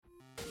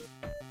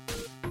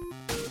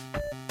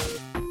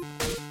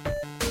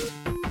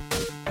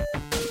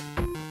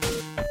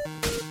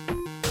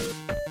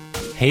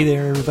Hey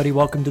there, everybody.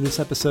 Welcome to this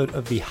episode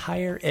of the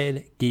Higher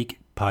Ed Geek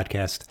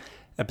podcast,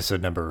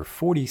 episode number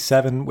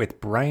 47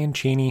 with Brian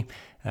Chaney.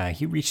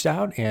 He reached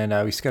out and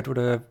we scheduled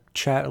a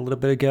chat a little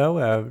bit ago.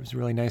 It was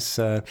really nice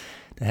to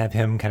have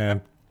him kind of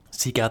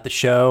seek out the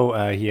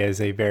show. He is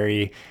a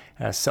very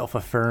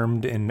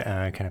self-affirmed and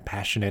kind of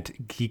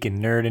passionate geek and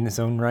nerd in his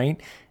own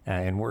right,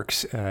 and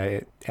works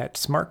at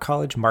Smart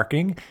College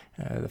Marketing,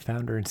 the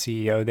founder and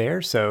CEO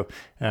there. So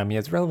he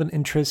has relevant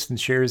interests and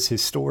shares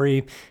his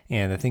story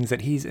and the things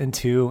that he's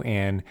into,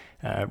 and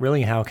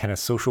really how kind of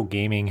social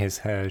gaming has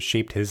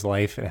shaped his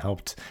life and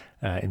helped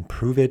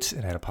improve it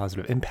and had a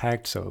positive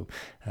impact. So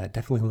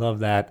definitely love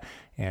that.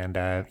 And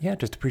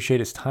just appreciate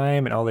his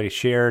time and all that he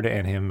shared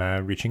and him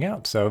reaching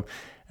out. So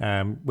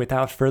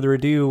without further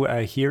ado,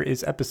 here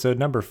is episode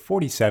number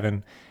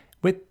 47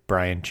 with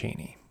Brian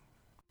Chaney.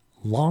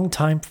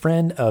 Longtime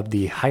friend of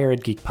the Higher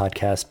Ed Geek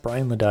podcast,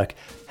 Brian Leduc,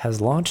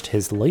 has launched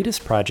his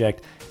latest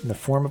project in the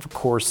form of a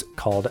course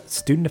called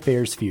Student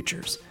Affairs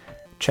Futures.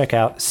 Check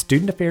out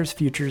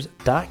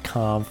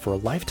studentaffairsfutures.com for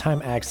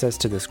lifetime access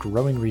to this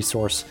growing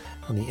resource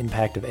on the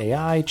impact of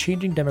AI,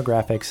 changing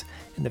demographics,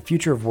 and the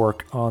future of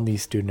work on the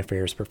student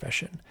affairs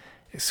profession.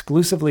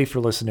 Exclusively for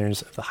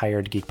listeners of the Higher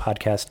Ed Geek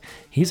podcast,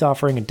 he's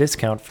offering a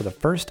discount for the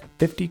first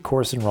 50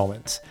 course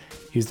enrollments.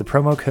 Use the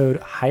promo code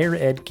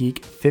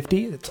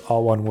HigherEdGeek50, that's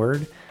all one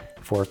word,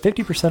 for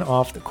 50%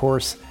 off the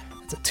course.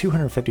 That's a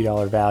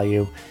 $250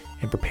 value,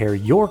 and prepare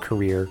your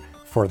career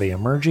for the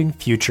emerging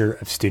future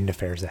of student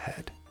affairs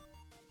ahead.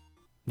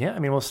 Yeah, I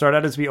mean, we'll start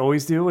out as we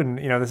always do. And,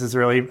 this is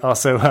really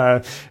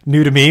also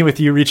new to me with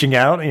you reaching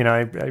out. I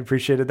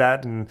appreciated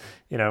that. And,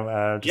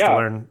 to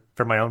learn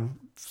from my own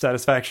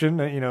satisfaction,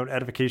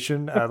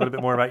 edification, a little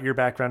bit more about your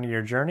background and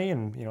your journey,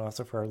 and,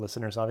 also for our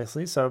listeners,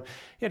 obviously. So,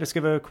 just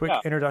give a quick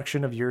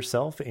introduction of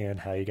yourself and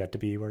how you got to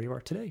be where you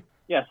are today.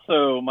 Yeah,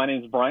 so my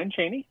name is Brian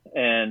Chaney,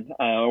 and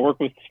I work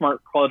with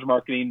Smart College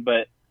Marketing,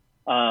 but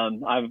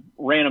I've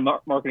ran a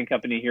marketing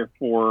company here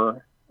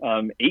for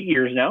 8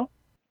 years now.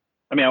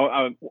 I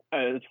mean,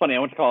 it's funny. I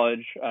went to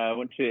college. I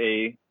went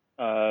to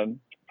a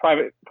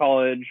private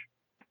college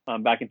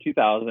back in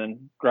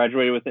 2000.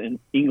 Graduated with an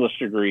English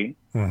degree.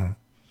 Mm-hmm.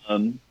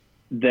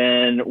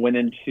 Then went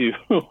into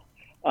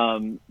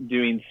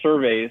doing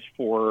surveys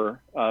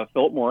for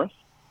Philip Morris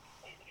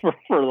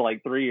for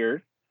like 3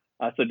 years.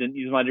 So didn't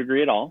use my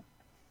degree at all.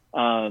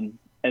 And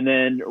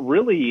then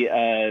really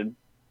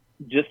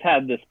just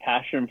had this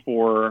passion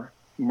for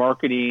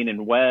marketing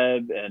and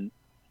web and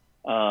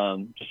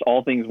just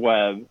all things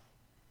web.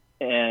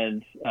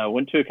 And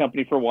went to a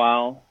company for a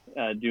while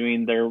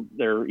doing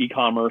their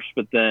e-commerce,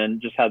 but then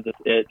just had this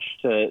itch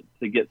to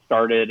get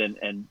started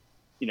and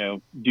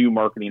do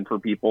marketing for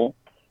people.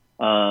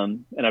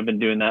 And I've been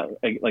doing that,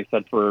 like I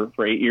said, for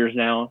 8 years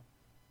now,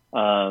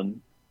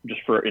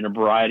 just in a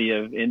variety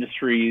of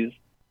industries.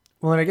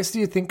 Well, and I guess, do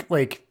you think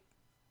the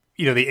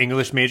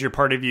English major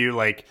part of you,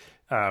 it's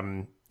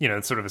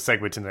sort of a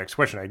segue to the next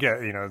question. I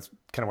get, it's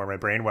kind of where my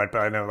brain went,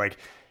 but I know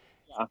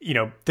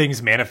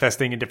things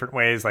manifesting in different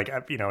ways.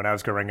 When I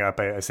was growing up,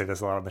 I say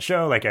this a lot on the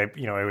show, I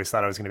always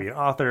thought I was going to be an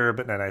author,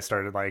 but then I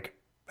started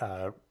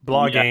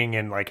blogging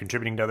and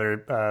contributing to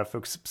other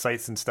folks'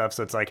 sites and stuff.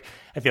 So it's I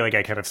feel like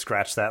I kind of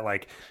scratched that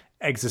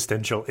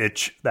existential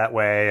itch that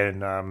way.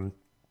 And I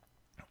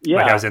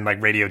was in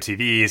radio,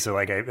 TV. So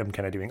I'm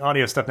kind of doing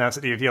audio stuff now.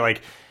 So do you feel if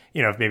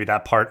maybe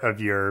that part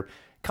of your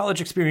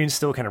college experience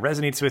still kind of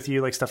resonates with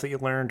you, stuff that you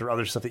learned or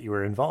other stuff that you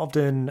were involved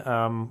in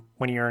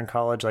when you were in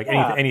college,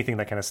 anything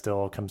that kind of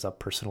still comes up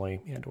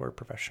personally and or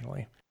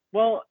professionally?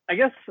 Well, I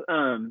guess,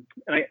 and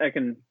I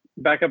can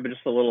back up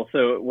just a little.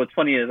 So what's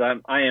funny is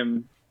I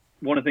am,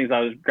 one of the things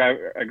I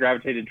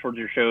gravitated towards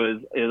your show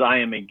is I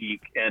am a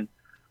geek, and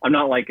I'm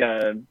not like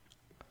a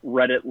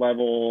Reddit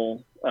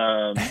level,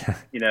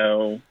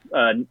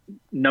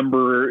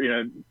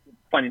 number,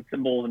 finding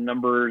symbols and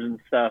numbers and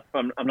stuff.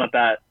 I'm not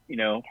that,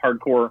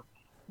 hardcore.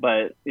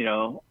 But,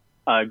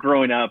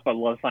 growing up, I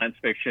love science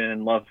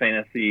fiction, love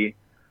fantasy.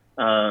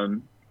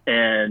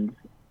 And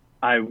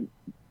I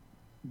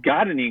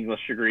got an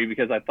English degree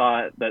because I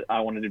thought that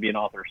I wanted to be an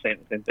author, same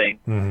thing.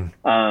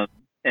 Mm-hmm.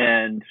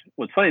 And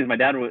what's funny is my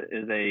dad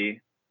is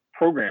a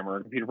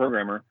computer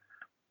programmer.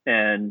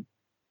 And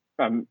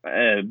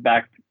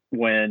back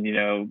when,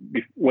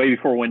 way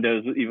before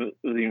Windows was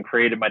even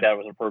created, my dad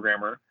was a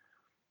programmer.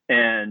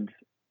 And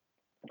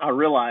I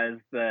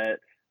realized that,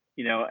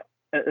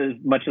 as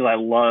much as I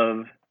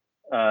love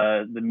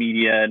the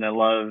media and I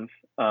love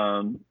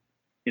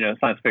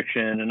science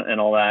fiction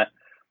and all that,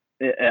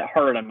 at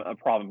heart I'm a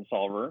problem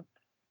solver,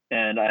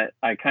 and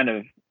I kind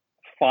of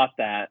fought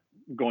that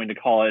going to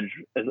college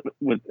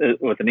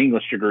with an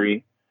English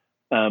degree,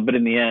 but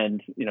in the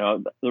end,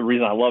 the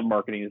reason I love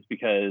marketing is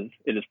because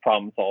it is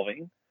problem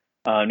solving.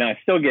 Now I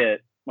still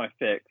get my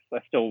fix. I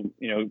still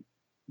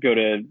go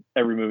to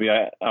every movie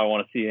I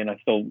want to see, and I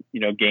still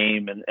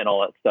game and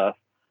all that stuff.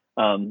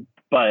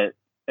 But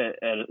at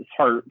its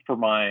heart for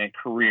my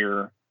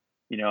career,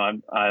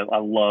 I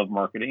love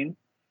marketing.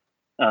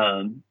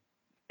 And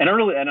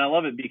I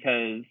love it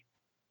because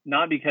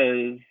not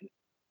because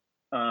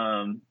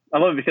I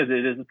love it because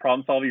it is a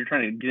problem solver. You're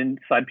trying to get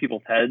inside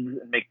people's heads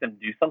and make them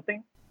do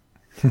something.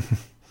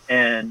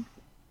 And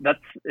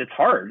it's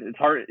hard. It's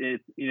hard.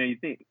 You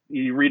think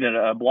you read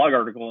a blog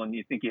article and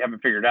you think you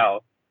haven't figured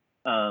out,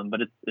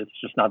 but it's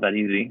just not that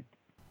easy.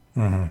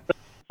 Mm-hmm. So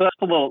that's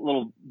a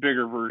little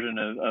bigger version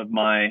of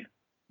my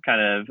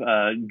kind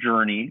of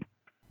journey.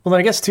 Well,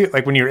 I guess too,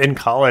 like when you're in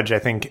college, I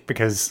think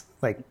because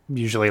like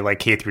usually like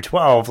K through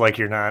 12, like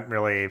you're not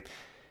really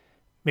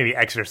maybe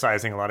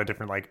exercising a lot of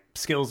different like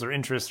skills or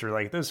interests or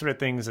like those sort of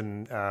things.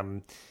 And,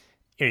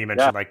 you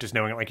mentioned like just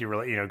knowing like you're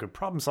really, good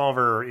problem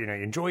solver, you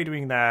enjoy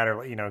doing that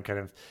or, kind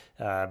of,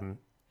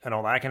 and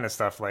all that kind of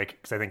stuff.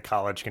 Like, cause I think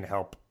college can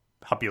help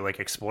you like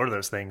explore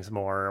those things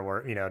more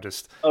or,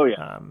 just,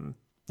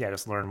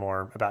 just learn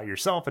more about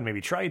yourself and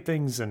maybe try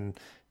things and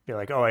be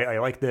like, oh, I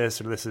like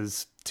this, or this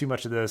is too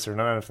much of this or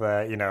none of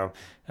that,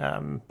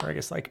 or I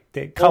guess like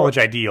the college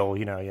ideal,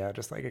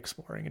 just like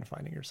exploring and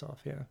finding yourself.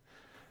 Yeah.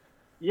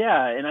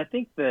 Yeah. And I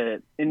think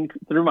that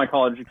through my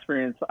college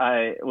experience,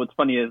 what's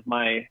funny is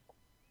my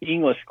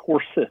English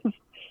courses,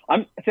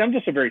 I'm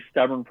just a very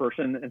stubborn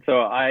person. And so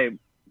I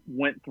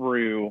went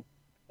through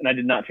and I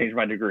did not change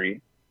my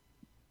degree,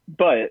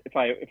 but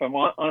if I'm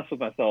honest with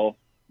myself,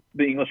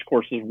 the English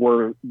courses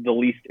were the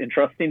least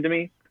interesting to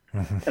me.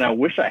 And I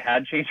wish I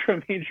had changed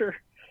my major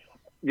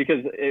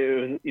because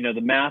it was,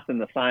 the math and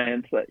the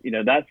science,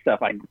 that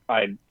stuff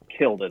I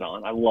killed it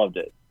on. I loved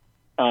it.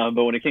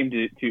 But when it came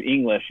to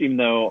English, even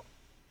though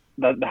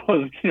that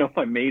was,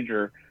 my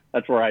major,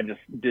 that's where I just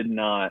did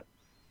not,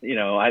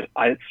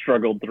 I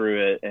struggled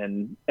through it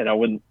and I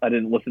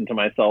didn't listen to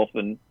myself.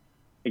 And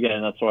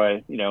again, that's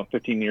why,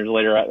 15 years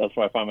later, that's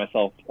why I find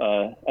myself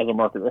as a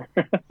marketer.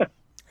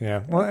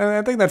 Yeah. Well, and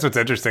I think that's what's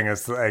interesting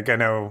is like,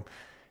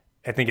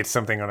 I think it's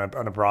something on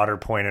a broader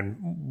point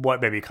and what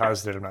maybe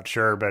caused it, I'm not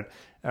sure. But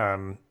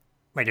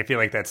like, I feel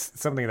like that's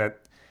something that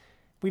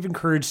we've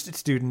encouraged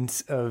students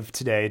of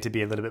today to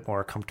be a little bit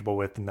more comfortable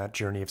with in that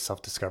journey of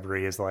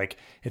self-discovery is like,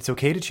 it's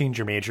okay to change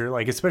your major.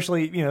 Like,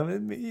 especially,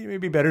 it may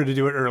be better to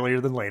do it earlier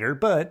than later,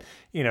 but,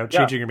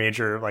 changing your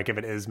major, like if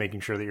it is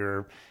making sure that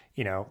you're,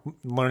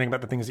 learning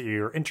about the things that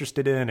you're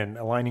interested in and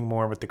aligning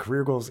more with the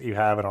career goals that you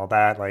have and all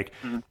that. Like,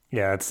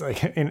 it's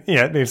like,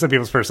 maybe some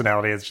people's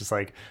personality is just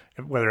like,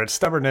 whether it's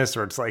stubbornness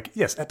or it's like,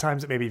 yes, at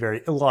times it may be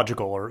very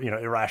illogical or,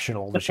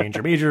 irrational to change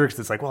your major because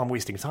it's like, well, I'm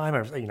wasting time.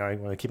 I want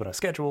to keep it on a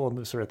schedule and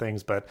those sort of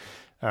things. But,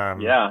 I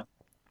mean,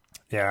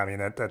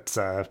 that's,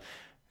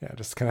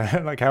 just kind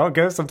of like how it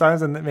goes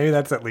sometimes. And maybe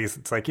that's at least,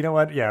 it's like, you know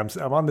what? Yeah,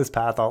 I'm on this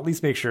path. I'll at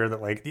least make sure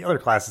that like the other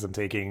classes I'm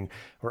taking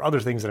or other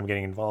things that I'm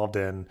getting involved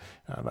in,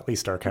 at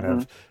least are kind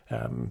of,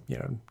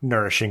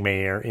 nourishing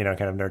me or,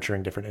 kind of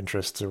nurturing different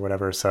interests or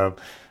whatever. So,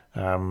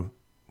 one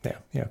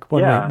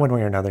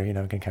way or another,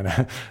 can kind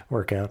of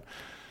work out.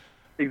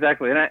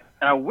 Exactly. And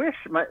I wish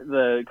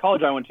the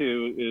college I went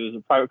to, it was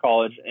a private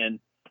college and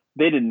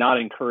they did not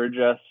encourage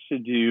us to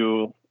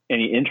do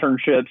any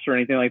internships or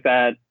anything like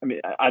that. I mean,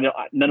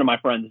 none of my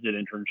friends did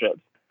internships,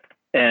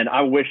 and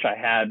I wish I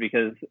had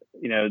because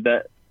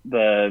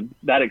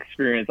that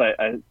experience.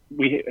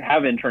 We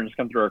have interns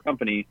come through our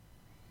company,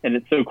 and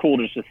it's so cool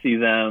just to see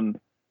them,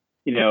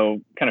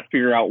 kind of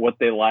figure out what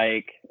they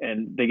like,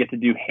 and they get to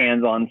do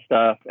hands-on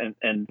stuff.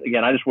 And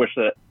again, I just wish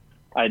that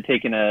I had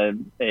taken a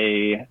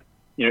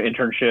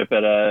internship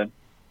at a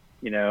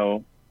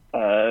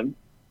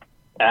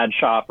ad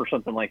shop or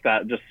something like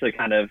that, just to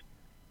kind of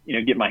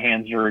get my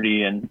hands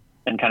dirty and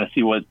kind of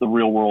see what the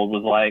real world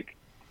was like.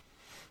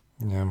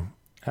 Yeah.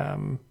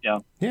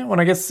 Well,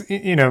 I guess,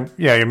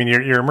 I mean,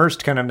 you're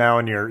immersed kind of now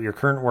in your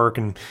current work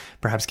and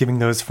perhaps giving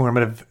those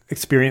formative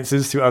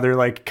experiences to other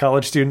like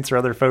college students or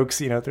other folks,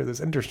 through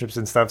those internships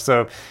and stuff.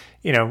 So,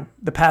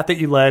 the path that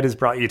you led has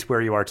brought you to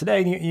where you are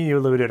today. And you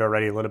alluded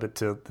already a little bit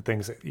to the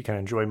things that you kind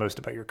of enjoy most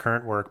about your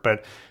current work.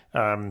 But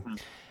I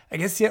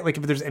guess, like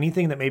if there's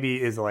anything that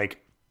maybe is like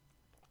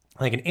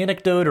an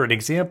anecdote or an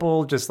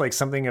example, just like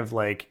something of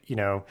like,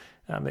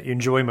 that you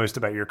enjoy most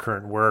about your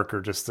current work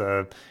or just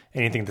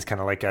anything that's kind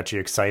of like got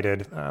you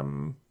excited,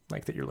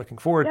 like that you're looking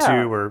forward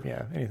to or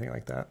anything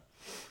like that.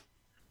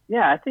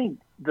 Yeah, I think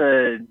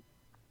the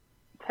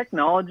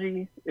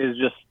technology is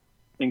just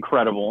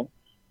incredible.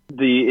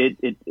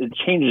 It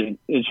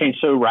changed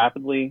so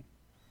rapidly.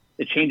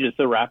 It changes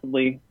so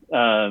rapidly.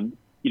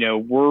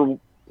 We're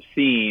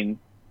seeing,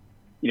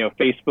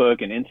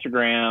 Facebook and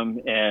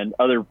Instagram and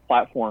other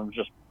platforms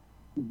just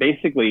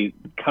basically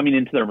coming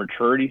into their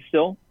maturity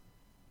still.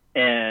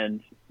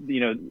 And,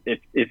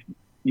 if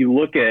you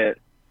look at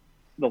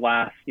the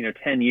last,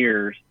 10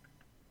 years,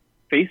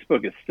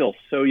 Facebook is still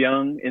so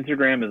young.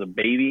 Instagram is a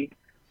baby.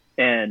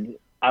 And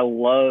I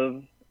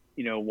love,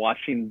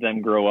 watching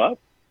them grow up.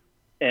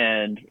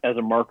 And as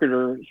a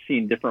marketer,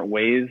 seeing different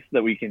ways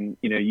that we can,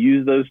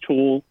 use those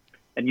tools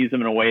and use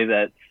them in a way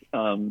that's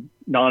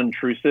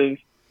non-intrusive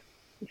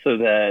so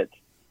that,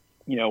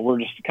 we're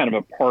just kind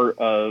of a part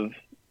of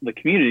the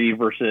community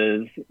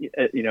versus,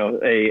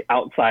 a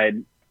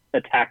outside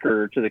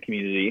attacker to the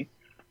community.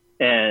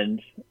 And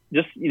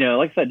just,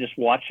 like I said, just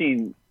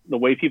watching the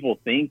way people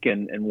think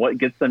and what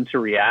gets them to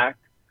react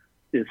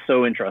is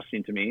so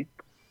interesting to me.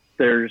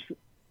 There's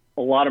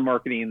a lot of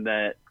marketing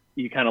that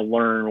you kind of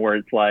learn where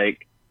it's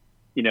like,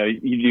 you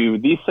do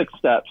these 6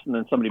 steps and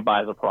then somebody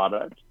buys a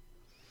product,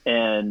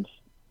 and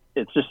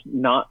it's just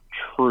not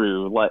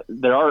true. Like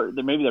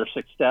maybe there are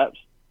 6 steps,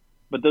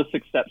 but those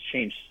 6 steps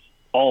change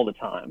all the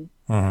time.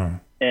 Mm-hmm.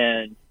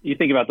 And you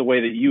think about the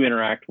way that you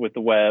interact with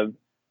the web,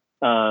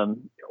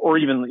 or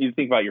even you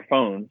think about your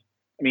phones.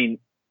 I mean,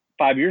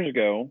 5 years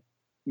ago,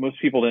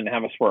 most people didn't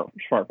have a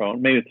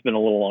smartphone. Maybe it's been a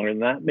little longer than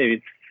that. Maybe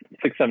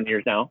it's 6, 7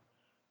 years now.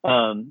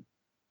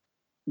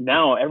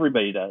 Now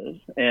everybody does.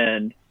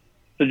 And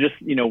so just,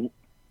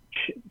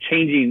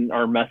 changing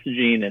our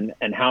messaging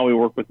and how we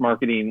work with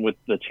marketing with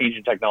the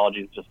changing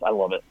technology is just, I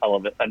love it.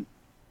 And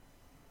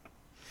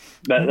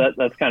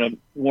that's kind of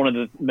one of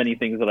the many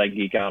things that I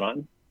geek out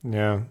on.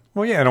 Yeah.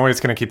 Well, yeah, in a way, it's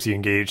kind of keeps you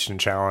engaged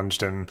and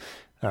challenged. And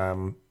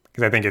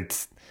because I think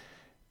it's,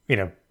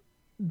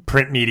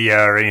 print media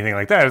or anything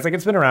like that, it's like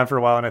it's been around for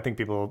a while, and I think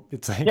people,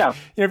 it's like,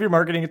 if you're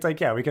marketing, it's like,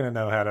 we kind of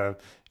know how to,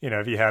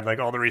 if you had like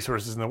all the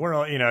resources in the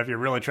world, if you're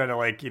really trying to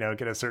like,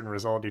 get a certain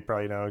result, you'd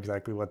probably know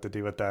exactly what to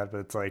do with that.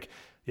 But it's like,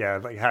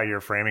 like how you're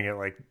framing it,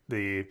 like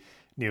the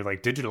new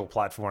like digital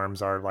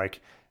platforms are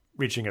like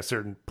reaching a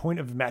certain point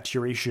of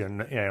maturation,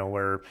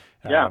 where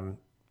I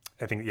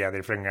think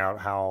they're figuring out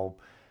how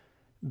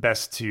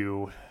best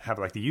to have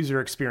like the user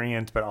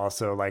experience, but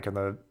also like on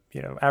the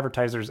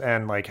advertisers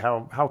end, like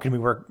how can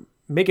we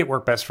make it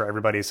work best for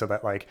everybody, so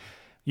that like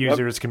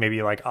users can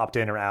maybe like opt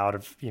in or out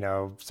of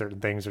certain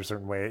things or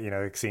certain way,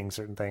 like seeing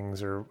certain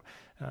things or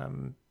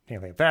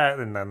anything like that.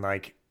 And then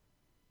like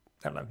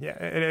I don't know,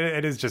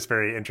 it is just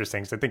very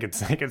interesting. So I think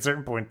it's like at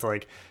certain points,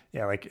 like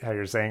like how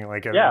you're saying,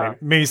 like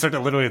maybe start to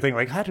literally think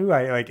like, how do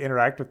I like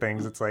interact with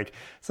things? It's like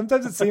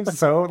sometimes it seems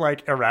so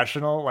like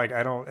irrational, like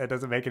it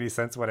doesn't make any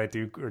sense what I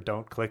do or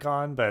don't click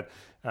on. But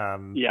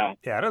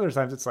at other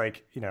times it's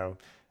like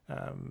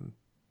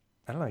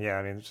I don't know. Yeah,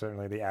 I mean,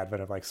 certainly the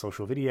advent of like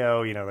social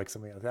video, like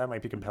something like that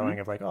might be compelling.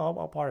 Of like,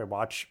 I'll probably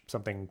watch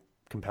something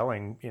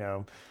compelling,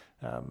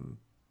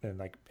 and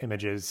like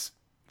images.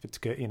 If it's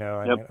good,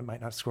 I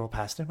might not scroll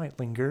past it, might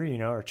linger,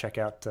 or check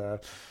out,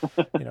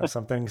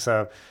 something.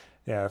 So,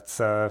 it's.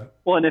 Well,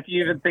 and if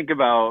you even think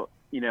about,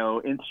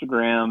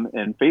 Instagram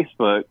and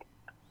Facebook,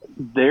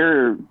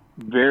 they're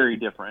very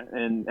different.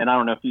 And I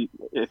don't know if you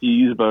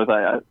use both.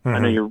 I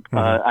know you're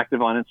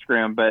active on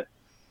Instagram, but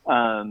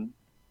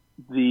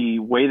the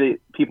way that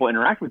people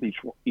interact with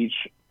each,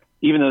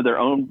 even though they're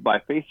owned by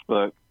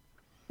Facebook,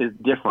 is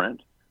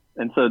different.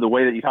 And so the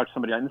way that you talk to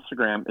somebody on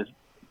Instagram is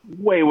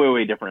way, way,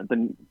 way different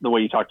than the way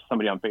you talk to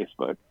somebody on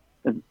Facebook.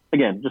 And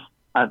again, just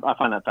I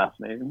find that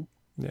fascinating.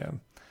 Yeah.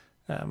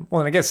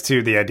 Well, and I guess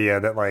too, the idea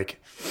that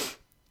like,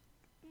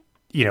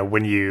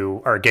 when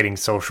you are getting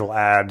social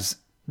ads,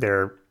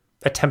 they're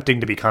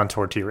attempting to be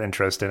contoured to your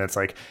interest, and it's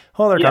like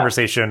whole other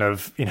conversation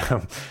of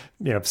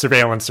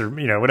surveillance or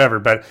whatever.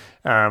 But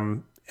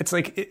it's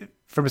like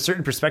from a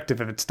certain perspective,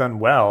 if it's done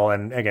well,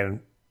 and again,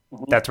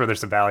 that's where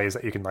there's some values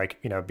that you can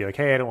like, be like,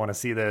 hey, I don't want to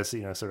see this,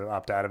 sort of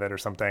opt out of it or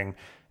something.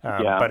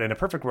 But in a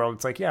perfect world,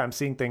 it's like, I'm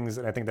seeing things.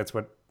 And I think that's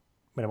what,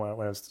 when I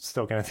was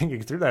still kind of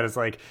thinking through that, is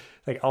like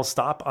I'll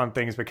stop on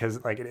things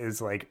because like it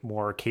is like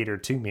more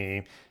catered to me.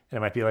 And it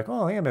might be like,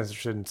 oh, I am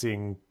interested in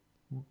seeing,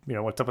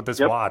 what's up with this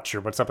watch, or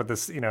what's up with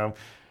this, because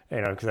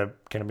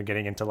I've kind of been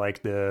getting into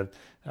like the,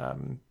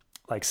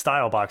 like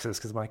style boxes,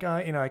 because I'm like,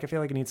 like I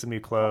feel like I need some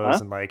new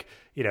clothes, and like,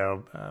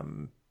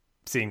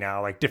 seeing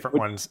now like different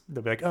ones,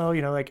 they'll be like, oh,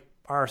 like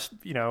our,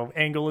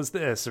 angle is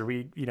this, or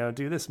we,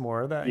 do this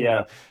more or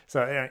that,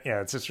 So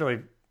it's just really,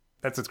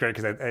 that's what's great,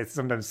 because I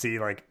sometimes see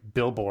like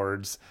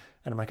billboards,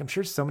 and I'm like, I'm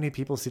sure so many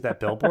people see that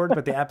billboard,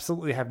 but they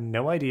absolutely have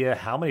no idea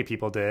how many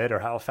people did, or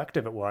how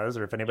effective it was,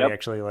 or if anybody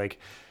actually like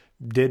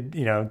did,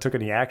 took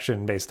any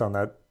action based on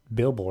that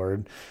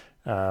billboard.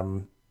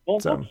 Well,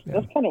 that's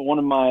kind of one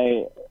of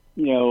my,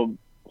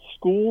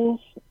 schools.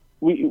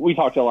 We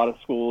talked to a lot of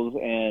schools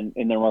and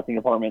in their marketing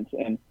departments,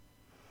 and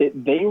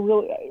they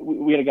really,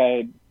 we had a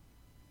guy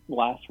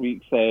last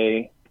week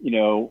say,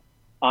 we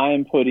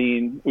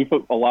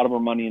put a lot of our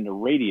money into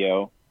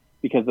radio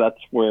because that's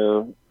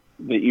where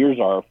the ears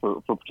are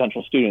for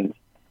potential students.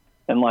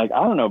 And like,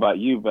 I don't know about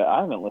you, but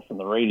I haven't listened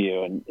to the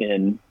radio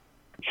in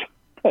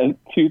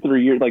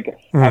 2-3 years. Like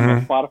I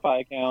have a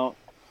Spotify account.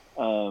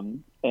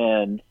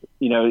 And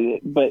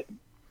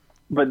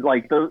but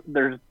like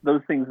there's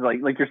those things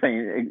like you're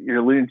saying, you're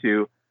alluding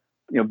to,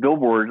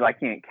 billboards, I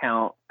can't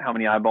count how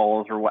many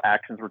eyeballs or what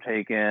actions were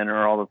taken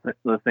or all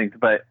those things.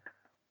 But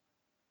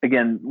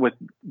again, with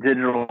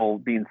digital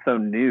being so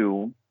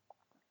new,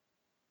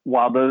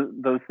 while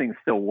those things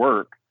still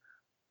work,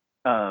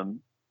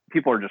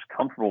 people are just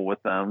comfortable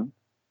with them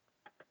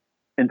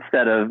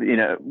instead of,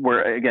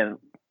 where again,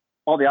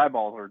 all the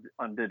eyeballs are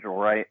on digital,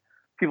 right?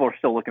 People are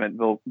still looking at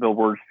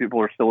billboards.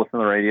 People are still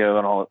listening to the radio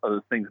and all of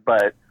those things,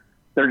 but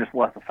they're just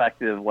less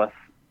effective, less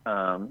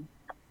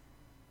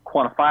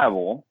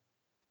quantifiable,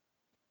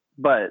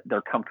 but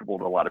they're comfortable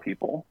to a lot of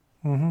people.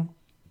 Mm-hmm.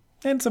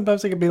 And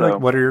sometimes it can be So, like,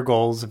 what are your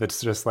goals? If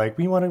it's just like,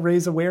 we want to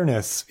raise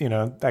awareness,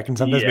 that can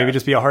sometimes maybe yeah,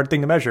 just be a hard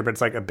thing to measure, but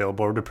it's like a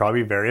billboard would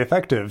probably be very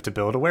effective to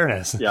build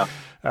awareness. yeah.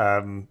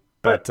 Um,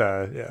 But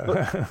but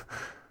yeah.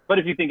 but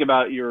if you think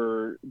about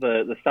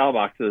the style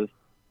boxes,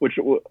 which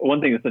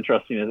one thing that's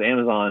interesting is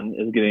Amazon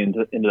is getting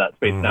into that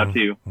space now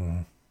too.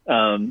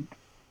 Um,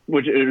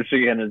 which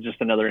again is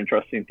just another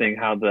interesting thing,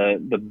 how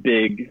the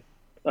big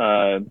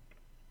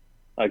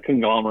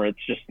conglomerates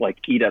just like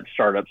eat up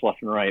startups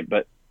left and right.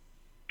 But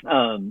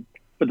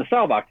the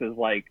style boxes,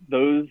 like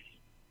those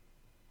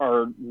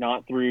are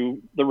not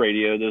through the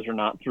radio. Those are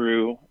not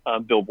through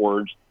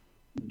billboards.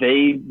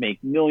 They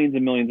make millions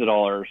and millions of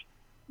dollars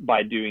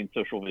by doing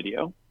social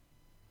video.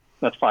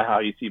 That's probably how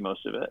you see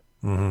most of it.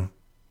 Mm-hmm.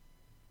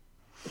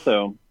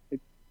 So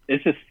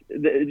it's just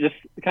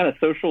kind of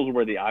social is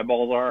where the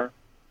eyeballs are.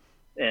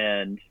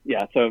 And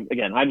yeah, so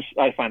again,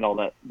 I find all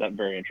that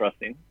very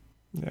interesting.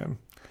 Yeah.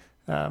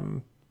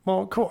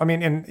 Well, cool. I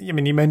mean,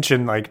 you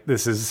mentioned like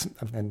this is,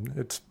 and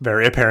it's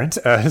very apparent,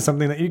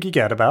 something that you geek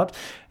out about.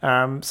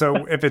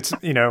 So if it's,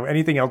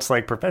 anything else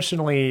like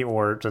professionally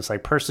or just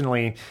like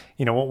personally,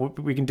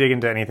 we can dig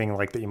into anything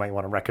like that you might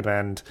want to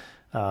recommend,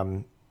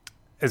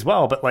 as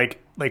well. But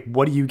like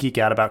what do you geek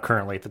out about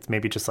currently? If it's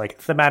maybe just like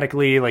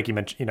thematically, like you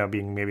mentioned,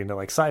 being maybe into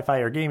like sci-fi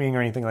or gaming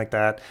or anything like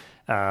that.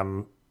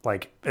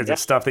 Like, is it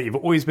stuff that you've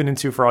always been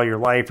into for all your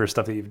life or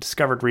stuff that you've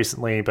discovered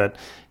recently? But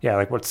yeah,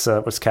 like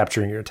what's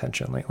capturing your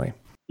attention lately?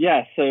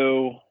 Yeah.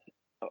 So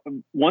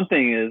one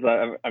thing is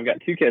I've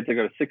got two kids. I've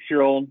got a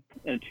 6-year-old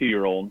and a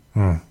 2-year-old.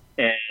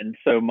 And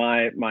so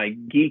my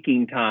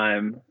geeking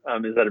time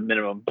is at a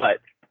minimum, but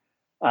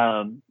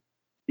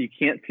you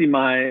can't see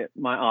my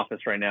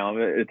office right now.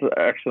 It's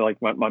actually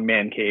like my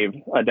man cave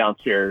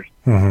downstairs.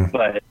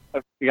 But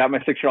I got my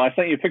 6-year-old. I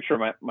sent you a picture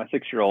of my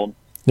 6-year-old.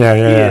 Yeah.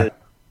 He is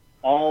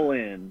all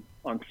in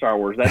on Star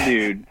Wars. That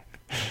dude,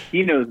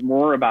 he knows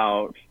more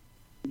about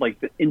like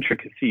the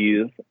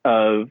intricacies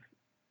of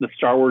the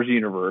Star Wars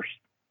universe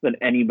than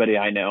anybody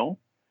I know.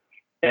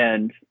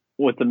 And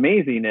what's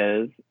amazing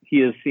is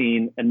he has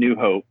seen A New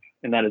Hope,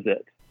 and that is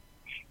it.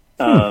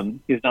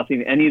 He's not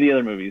seen any of the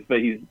other movies, but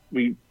he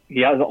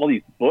has all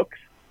these books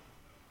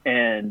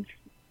and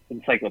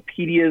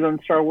encyclopedias on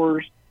Star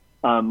Wars.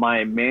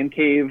 My man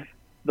cave,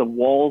 the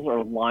walls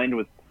are lined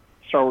with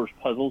Star Wars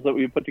puzzles that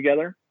we put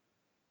together.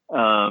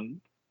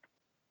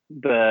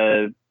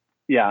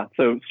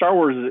 So Star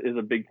Wars is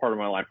a big part of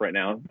my life right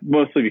now,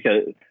 mostly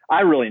because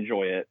I really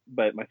enjoy it,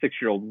 but my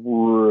 6-year-old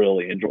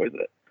really enjoys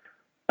it.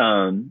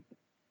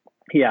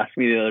 He asked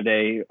me the other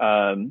day,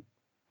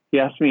 he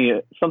asked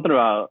me something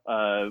about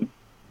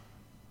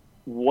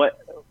what,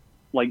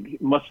 like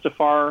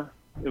Mustafar,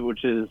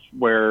 which is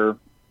where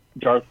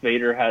Darth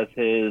Vader has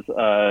his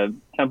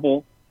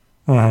temple.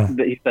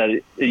 That he said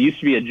it used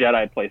to be a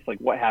Jedi place. Like,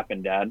 what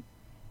happened, Dad?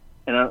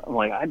 And I'm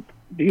like, I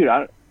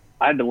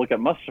had to look at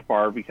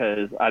Mustafar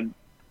because I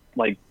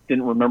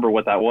didn't remember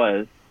what that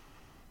was.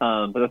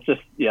 But that's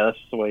just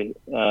the way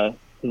his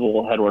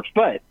little head works.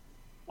 But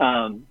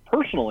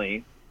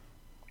personally,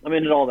 I'm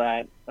into all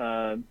that,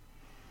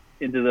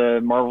 into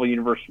the Marvel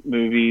Universe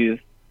movies.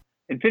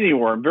 Infinity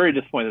War, I'm very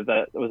disappointed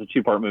that was a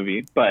 2-part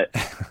movie, but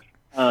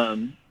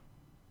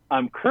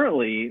I'm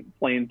currently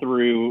playing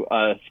through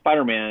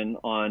Spider-Man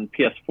on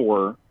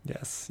PS4.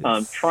 Yes.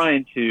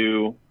 Trying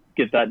to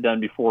get that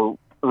done before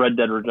Red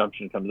Dead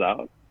Redemption comes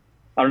out.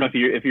 I don't know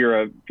if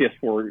you're a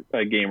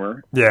PS4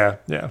 gamer. Yeah.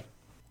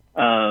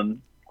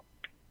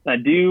 I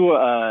do.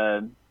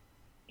 I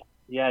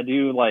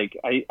do. Like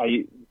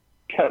I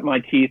cut my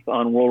teeth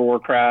on World of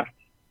Warcraft.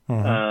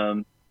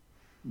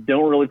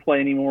 Don't really play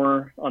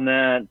anymore on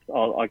that.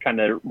 I'll kind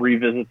of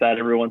revisit that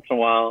every once in a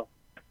while.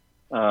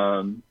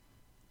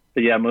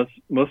 But yeah, most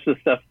of the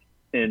stuff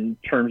in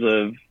terms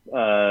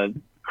of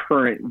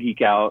current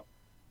geek out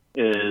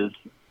is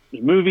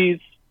movies.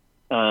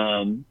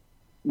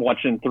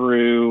 Watching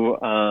through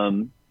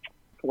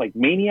like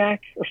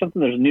Maniac or something.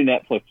 There's a new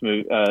Netflix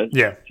movie,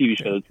 TV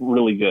show that's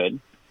really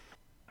good.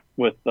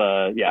 With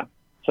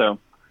So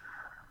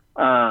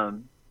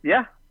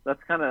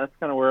that's kind of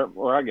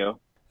where I go.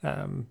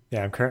 I'm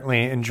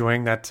currently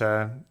enjoying that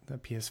the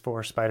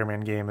PS4 Spider-Man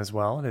game as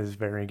well. It is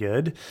very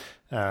good.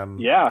 I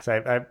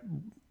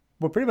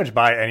will pretty much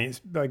buy any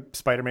like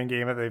Spider-Man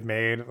game that they've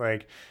made.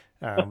 Like,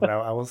 but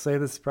I will say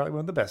this is probably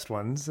one of the best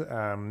ones.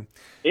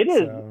 It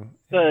is.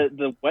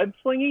 The web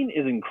slinging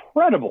is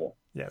incredible.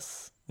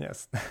 Yes.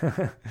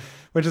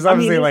 Which is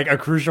obviously like a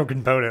crucial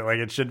component. Like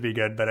it should be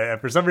good, but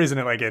for some reason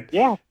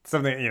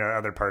something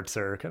other parts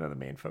are kind of the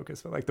main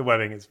focus. But like the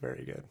webbing is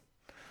very good.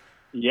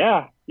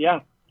 Yeah.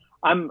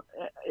 I'm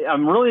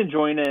really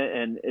enjoying it,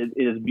 and it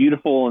is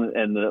beautiful,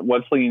 and the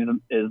web slinging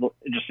is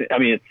just,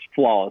 it's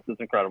flawless. It's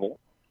incredible.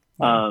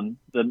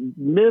 The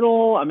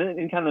middle, I'm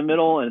in kind of the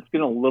middle, and it's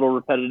getting a little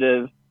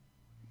repetitive,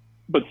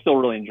 but still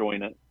really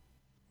enjoying it.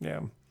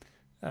 Yeah.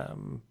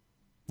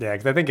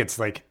 Because I think it's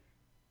like,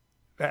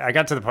 I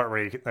got to the part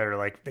where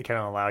they kind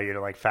of allow you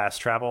to like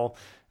fast travel,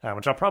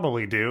 which I'll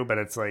probably do, but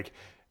it's like,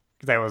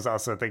 because I was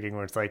also thinking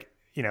where it's like,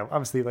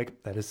 obviously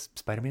like that is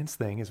Spider-Man's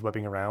thing, is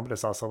webbing around, but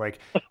it's also like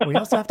we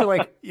also have to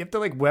like you have to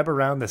like web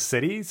around the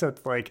city. So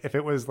it's like if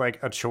it was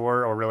like a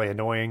chore or really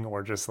annoying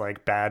or just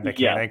like bad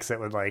mechanics, it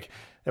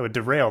would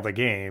derail the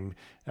game.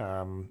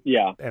 And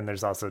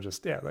there's also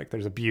just like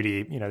there's a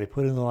beauty. They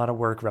put in a lot of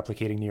work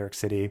replicating New York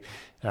City.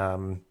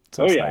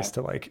 So it's nice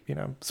to like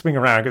swing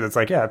around, because it's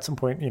like at some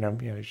point you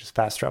just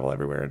fast travel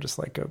everywhere and just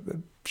like go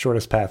the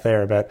shortest path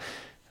there. But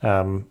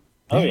it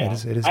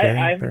is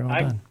very very well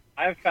done.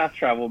 I have fast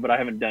travel, but I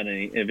haven't done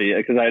any of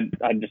it because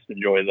I just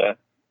enjoy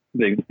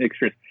the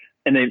experience.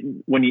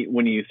 And when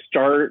you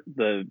start,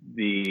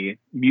 the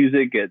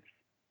music gets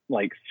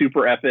like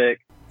super epic.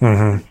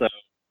 Mm-hmm. So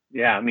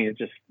I mean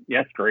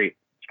it's great.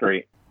 It's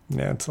great.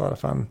 Yeah, it's a lot of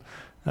fun.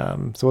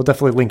 So we'll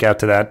definitely link out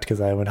to that,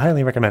 because I would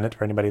highly recommend it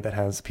for anybody that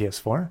has a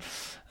PS4.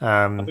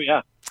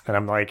 And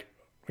I'm like,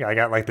 I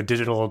got like the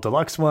digital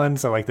deluxe one,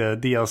 so like the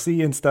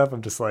DLC and stuff.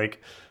 I'm just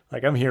like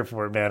I'm here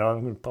for it, man.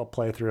 I'll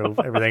play through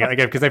everything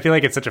again, because I feel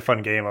like it's such a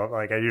fun game.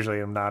 Like I usually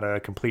am not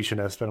a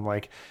completionist, but I'm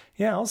like,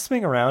 I'll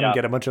swing around and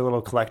get a bunch of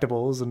little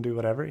collectibles and do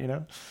whatever,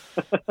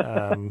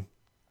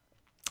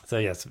 So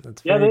yes,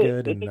 it's very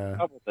good. And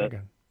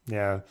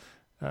yeah.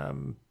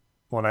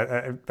 Well,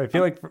 I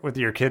feel like with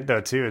your kid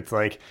though too, it's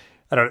like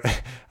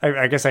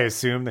I guess I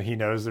assume that he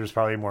knows there's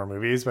probably more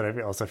movies, but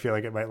I also feel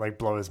like it might like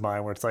blow his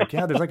mind where it's like,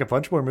 there's like a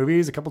bunch more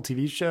movies, a couple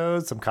TV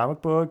shows, some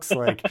comic books,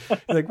 like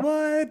like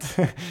what?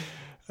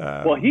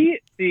 Well,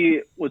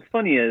 what's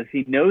funny is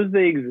he knows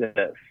they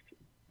exist,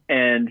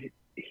 and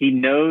he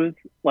knows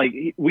like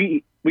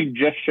we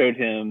just showed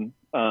him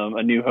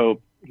A New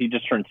Hope. He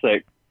just turned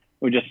 6.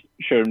 We just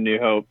showed him New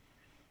Hope,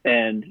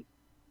 and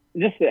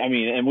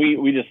and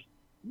we just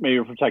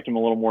maybe protect him a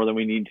little more than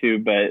we need to,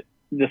 but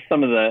just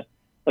some of the,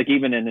 like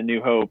even in A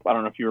New Hope, I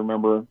don't know if you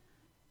remember,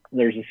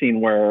 there's a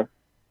scene where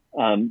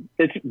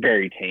it's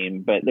very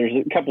tame, but there's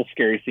a couple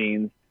scary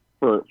scenes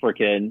for a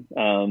kid,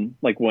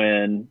 like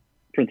when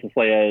Princess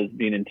Leia is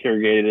being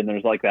interrogated and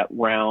there's like that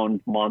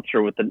round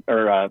monster with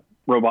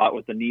robot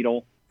with the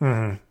needle.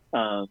 Mm-hmm.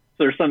 So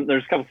there's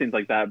a couple scenes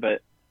like that,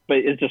 but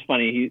it's just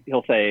funny.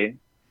 He'll say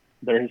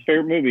they're his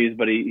favorite movies,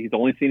 but he's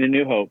only seen A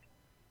New Hope,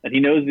 and he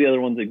knows the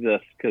other ones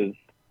exist because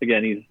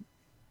again,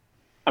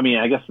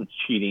 I guess it's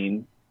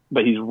cheating,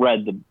 but he's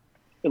read these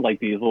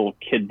little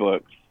kid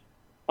books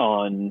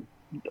on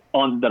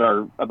that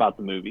are about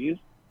the movies.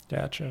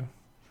 Gotcha.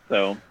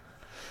 So,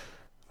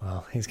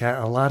 well, he's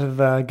got a lot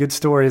of good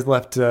stories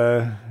left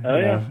to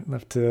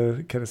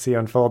kind of see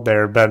unfold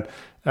there. But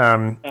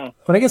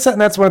but I guess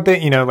that's one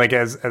thing, like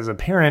as a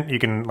parent, you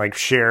can like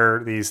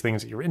share these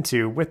things that you're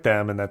into with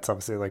them, and that's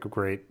obviously like a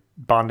great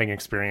bonding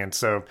experience.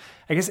 So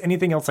I guess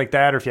anything else like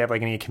that, or if you have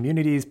like any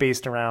communities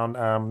based around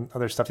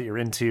other stuff that you're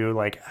into,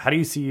 like how do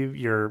you see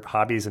your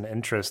hobbies and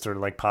interests or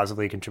like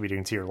positively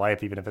contributing to your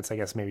life, even if it's, I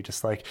guess, maybe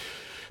just like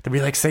the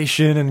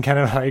relaxation and kind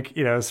of like,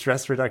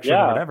 stress reduction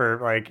or whatever,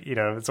 like,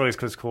 it's always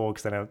cool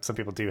because I know some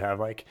people do have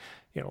like,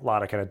 a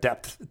lot of kind of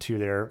depth to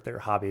their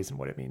hobbies and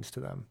what it means to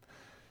them.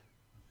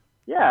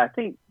 Yeah, I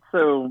think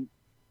so.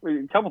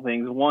 A couple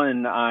things.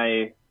 One,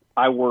 I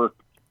work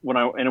when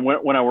I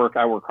work,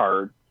 I work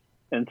hard.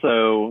 And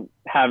so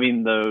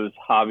having those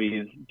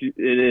hobbies, it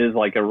is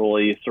like a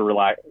release or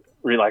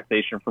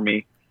relaxation for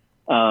me.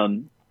 But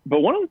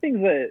one of the things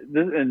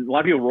and a lot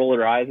of people roll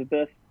their eyes at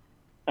this.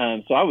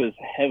 So I was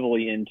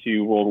heavily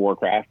into World of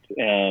Warcraft.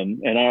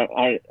 And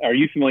are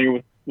you familiar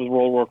with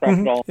World of Warcraft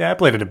at all? Yeah, I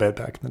played it a bit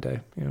back in the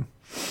day. Yeah.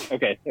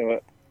 Okay, so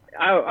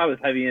I was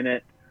heavy in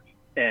it,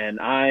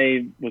 and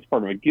I was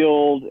part of a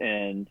guild,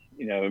 and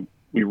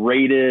we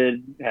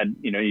raided,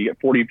 you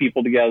get 40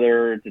 people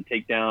together to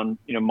take down,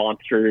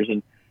 monsters.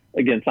 And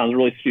again, sounds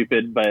really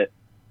stupid, but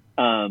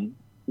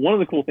one of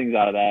the cool things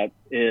out of that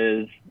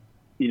is,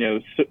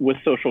 with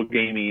social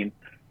gaming,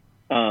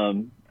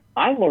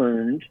 I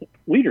learned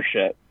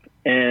leadership.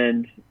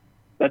 And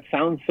that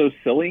sounds so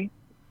silly,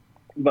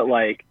 but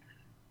like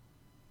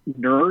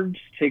nerds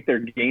take their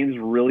games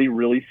really,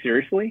 really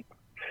seriously.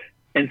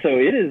 And so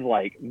it is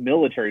like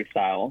military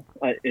style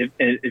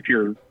if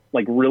you're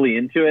like really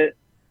into it.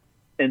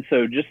 And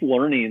so just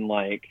learning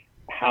like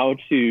how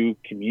to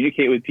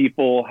communicate with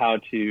people, how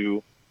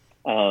to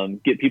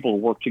get people to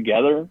work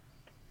together.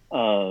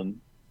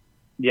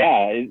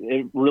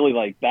 It really,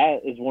 like,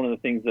 that is one of the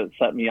things that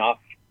set me off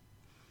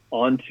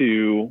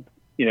onto,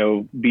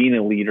 being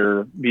a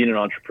leader, being an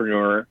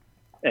entrepreneur,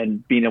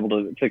 and being able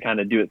to kind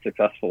of do it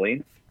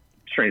successfully,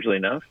 strangely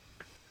enough.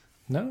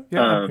 No,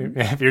 yeah.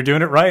 If you're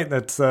doing it right,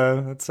 that's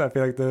I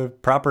feel like the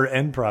proper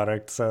end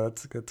product. So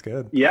that's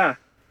good. Yeah.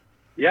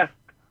 Yeah.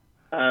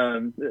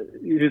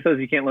 Who says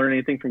you can't learn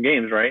anything from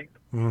games, right?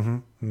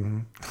 Mm-hmm.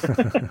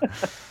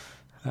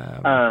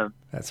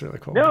 That's really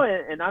cool. No,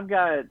 and I've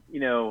got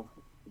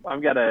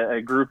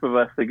a group of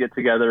us that get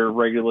together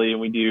regularly,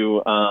 and we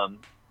do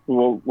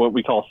what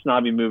we call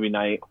snobby movie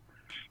night,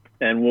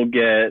 and we'll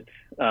get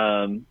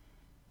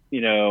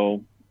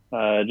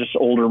just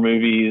older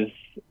movies,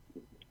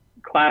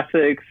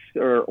 classics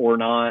or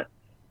not,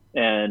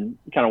 and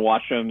kind of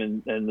watch them,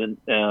 and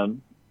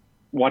then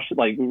watched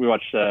we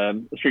watched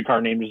A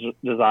Streetcar Named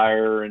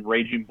Desire and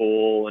Raging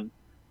Bull and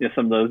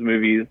some of those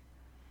movies.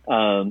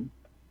 So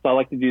I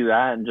like to do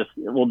that, and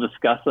we'll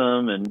discuss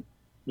them and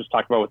just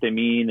talk about what they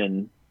mean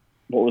and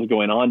what was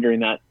going on during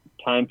that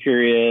time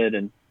period.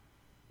 And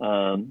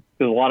because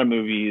a lot of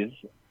movies,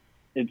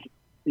 it's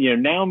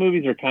now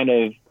movies are kind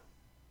of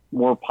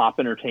more pop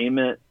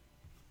entertainment.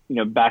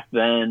 Back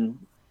then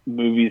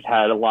movies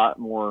had a lot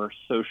more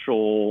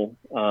social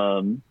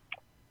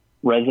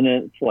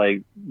resonance.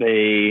 Like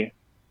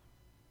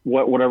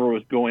whatever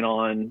was going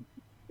on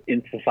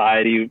in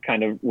society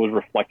kind of was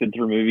reflected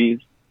through movies.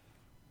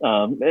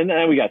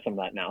 And we got some of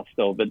that now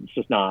still, but it's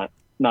just not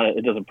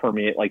it doesn't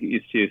permeate like it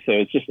used to. So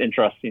it's just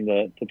interesting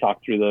to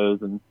talk through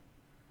those. And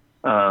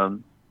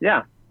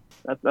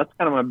that's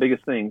kind of my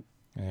biggest thing.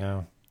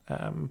 Yeah.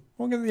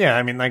 Well, yeah,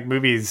 I mean, like,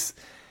 movies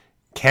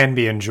can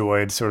be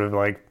enjoyed sort of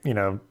like, in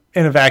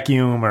a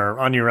vacuum or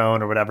on your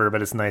own or whatever,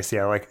 but it's nice,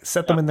 like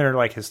set them in their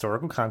like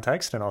historical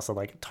context and also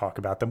like talk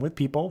about them with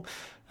people.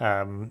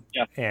 And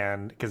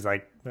because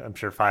like I'm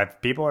sure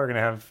 5 people are going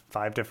to have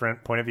 5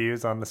 different point of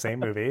views on the same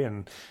movie.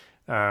 And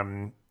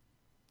and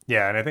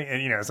I think,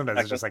 and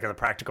sometimes it's just like a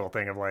practical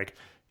thing of like,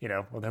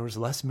 well, there was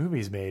less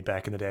movies made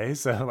back in the day.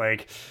 So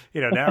like,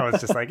 now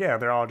it's just like,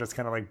 they're all just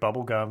kind of like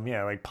bubble gum,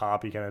 like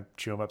pop, you kind of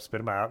chew them up, spit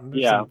them out. And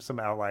there's some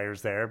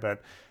outliers there,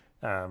 but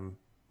I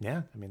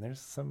mean,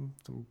 there's some,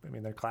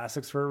 they're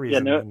classics for a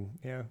reason.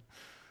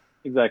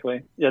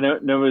 Exactly. Yeah.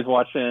 Nobody's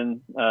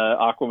watching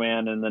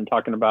Aquaman and then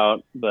talking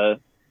about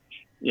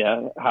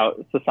how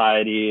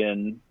society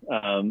and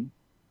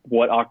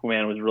what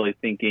Aquaman was really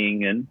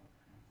thinking and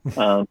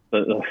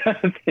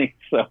the things.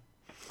 So.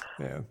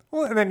 Yeah.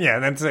 Well, and then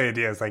the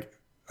idea is like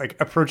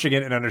approaching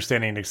it and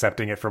understanding and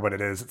accepting it for what it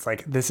is. It's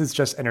like, this is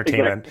just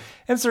entertainment.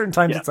 Exactly. And certain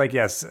times it's like,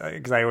 yes,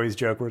 because I always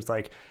joke where it's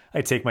like,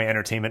 I take my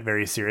entertainment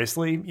very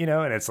seriously,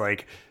 and it's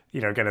like,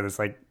 kind of this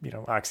like,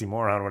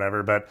 oxymoron or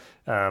whatever. But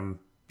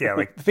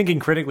like thinking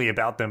critically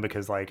about them,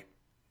 because like,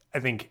 I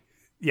think,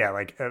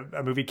 like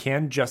a movie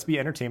can just be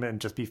entertainment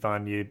and just be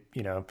fun. You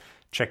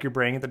check your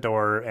brain at the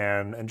door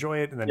and enjoy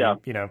it. And then,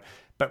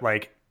 but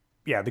like,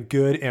 the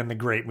good and the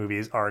great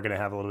movies are going to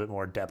have a little bit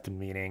more depth and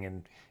meaning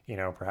and,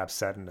 perhaps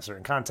set in a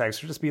certain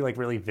context or just be like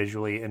really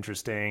visually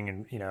interesting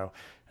and,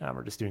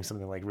 or just doing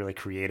something like really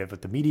creative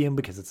with the medium,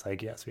 because it's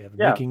like, yes, we have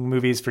been making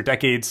movies for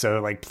decades.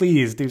 So like,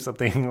 please do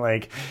something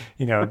like,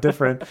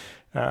 different.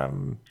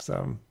 Well,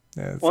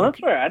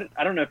 that's right.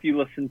 I don't know if you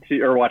listened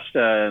to or watched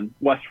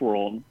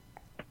Westworld.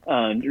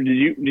 Did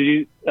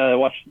you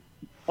watch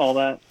all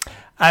that?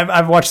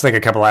 I've watched like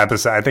a couple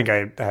episodes. I think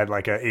I had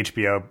like a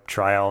HBO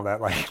trial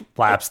that like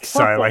lapsed,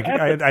 so I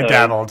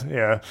dabbled.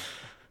 Yeah.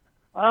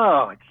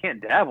 Oh, I can't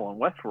dabble in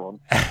Westworld.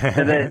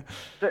 And then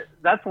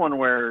that's one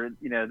where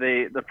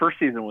the first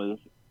season was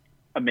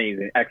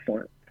amazing,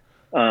 excellent,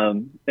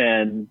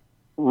 and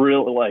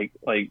really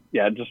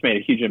it just made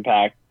a huge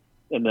impact.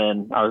 And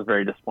then I was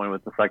very disappointed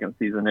with the second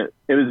season.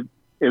 It was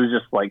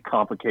just like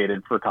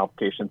complicated for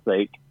complication's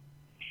sake,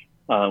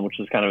 which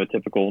is kind of a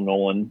typical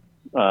Nolan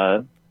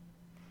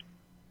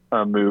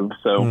move.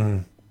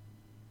 So,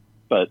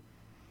 but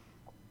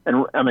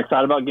I'm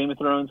excited about Game of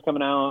Thrones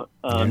coming out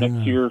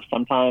next year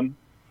sometime.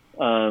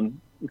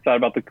 Excited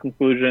about the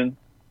conclusion.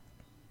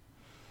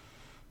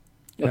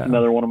 That's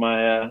another one of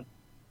my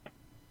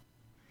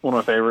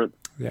favorites.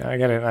 Yeah, I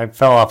get it. I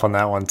fell off on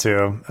that one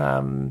too.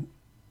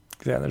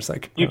 There's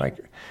you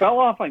fell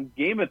off on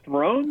Game of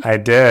Thrones. I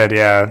did,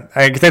 yeah.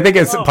 Because I think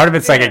it's part of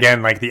it's like,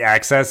 again, like the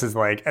access is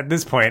like at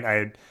this point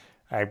I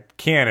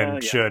can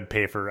and should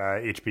pay for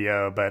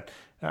HBO, but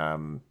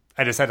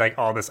I just had like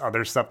all this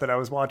other stuff that I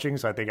was watching,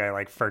 so I think I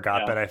like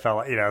forgot that I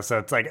fell. So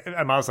it's like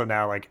I'm also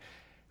now like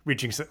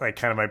reaching like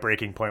kind of my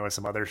breaking point with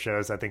some other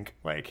shows. I think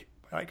like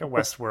a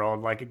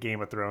Westworld, like a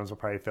Game of Thrones will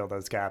probably fill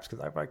those gaps,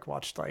 because I've like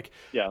watched like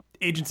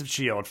Agents of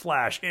S.H.I.E.L.D.,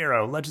 Flash,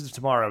 Arrow, Legends of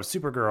Tomorrow,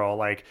 Supergirl,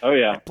 like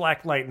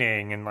Black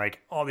Lightning, and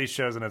like all these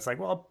shows, and it's like,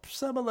 well,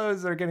 some of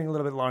those are getting a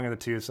little bit long in the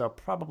tooth, so I'll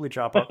probably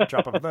drop off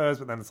those.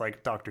 But then it's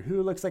like Doctor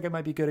Who looks like it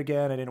might be good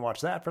again. I didn't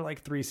watch that for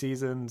like 3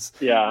 seasons.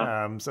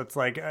 So it's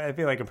like I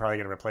feel like I'm probably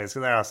gonna replace,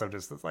 because I also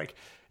just it's like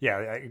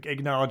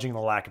acknowledging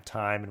the lack of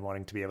time and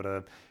wanting to be able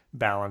to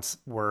balance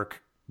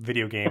work,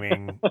 video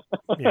gaming,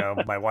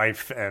 my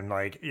wife, and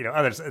like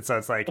others. So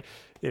it's like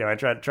I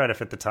try to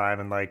fit the time,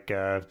 and like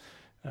so,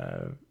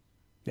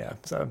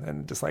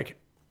 and just like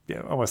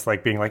almost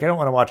like being like I don't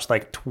want to watch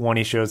like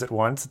 20 shows at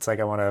once. It's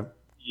like I want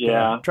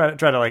to try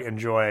to like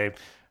enjoy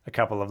a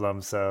couple of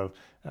them. So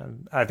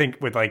I think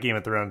with like Game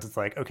of Thrones, it's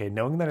like, okay,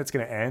 knowing that it's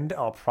going to end,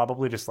 I'll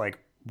probably just like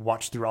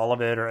watch through all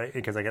of it, or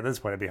because like at this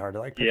point it'd be hard to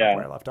like pick up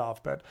where I left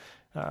off, but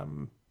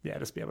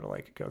just be able to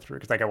like go through,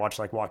 because like I watched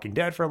like Walking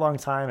Dead for a long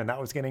time, and that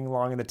was getting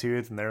long in the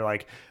tooth, and they're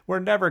like, we're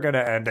never gonna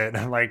end it. And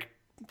I'm like,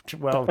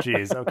 well,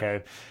 geez,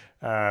 okay.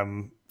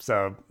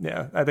 So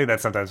I think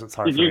that's sometimes what's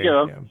hard. Did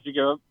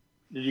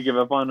you give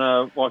up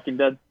on Walking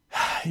Dead?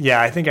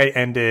 Yeah, I think I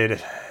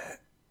ended.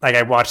 Like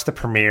I watched the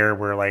premiere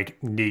where like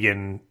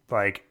Negan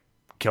like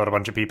killed a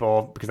bunch of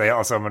people, because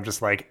I'm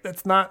just like,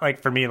 that's not like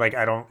for me. Like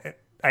I don't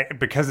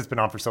because it's been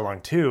on for so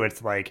long too,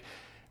 it's like,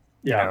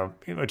 you know,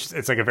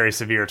 it's like a very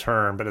severe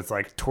term, but it's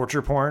like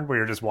torture porn where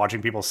you're just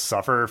watching people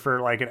suffer for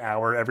like an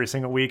hour every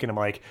single week. And I'm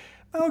like,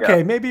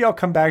 okay, maybe I'll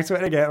come back to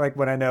it again. Like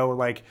when I know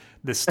like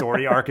the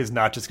story arc is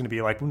not just going to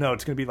be like, no,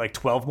 it's going to be like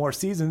 12 more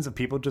seasons of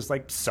people just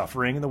like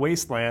suffering in the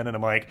wasteland. And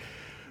I'm like,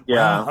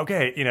 wow,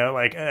 okay. You know,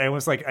 like I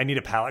was like, I need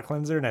a palate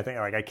cleanser. And I think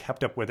like I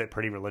kept up with it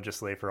pretty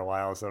religiously for a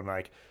while. So I'm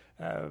like,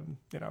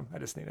 you know, I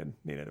just needed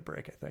a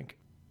break, I think.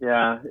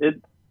 Yeah.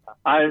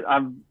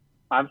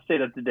 I've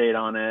stayed up to date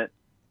on it.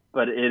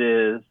 But it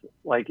is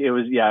like it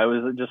was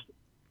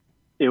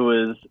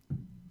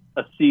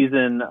a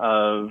season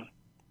of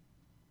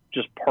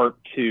just part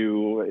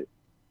 2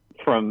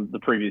 from the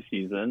previous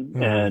season,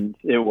 and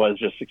it was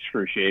just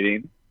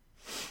excruciating.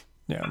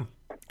 Yeah,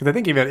 because I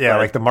think even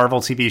like the Marvel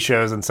TV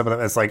shows and some of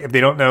them, it's like if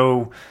they don't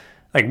know,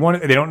 like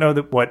they don't know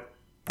what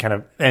kind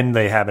of end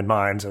they have in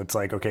mind, so it's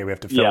like okay, we have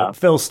to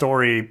fill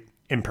story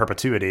in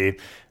perpetuity.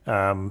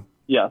 Yes,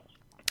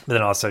 but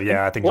then also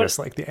I think just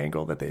like the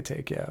angle that they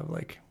take,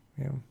 like.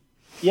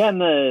 Yeah,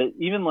 and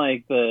even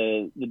like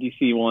the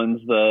DC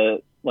ones,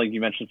 like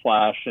you mentioned,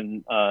 Flash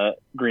and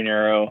Green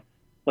Arrow,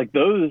 like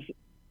those,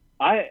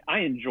 I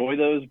enjoy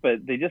those, but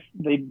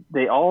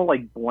they all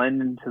like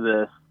blend into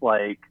this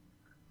like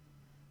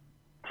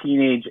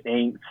teenage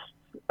angst,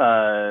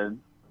 kind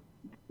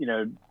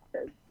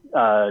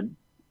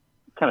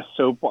of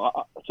soap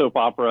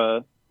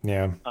opera,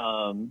 mesh.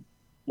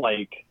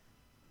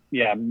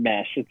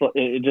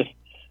 It just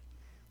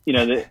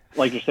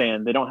like you're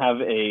saying, they don't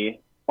have a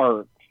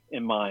arc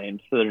in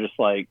mind, so they're just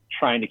like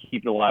trying to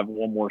keep it alive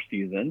one more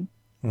season.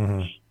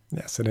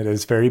 Yes, and it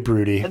is very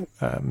broody.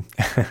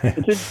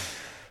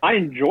 I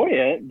enjoy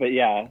it, but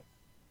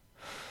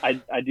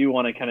I do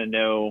want to kind of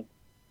know,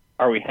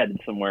 are we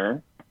headed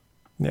somewhere?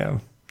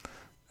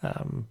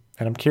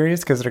 And I'm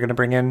curious because they're going to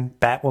bring in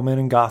Batwoman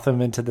and Gotham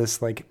into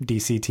this like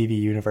DC TV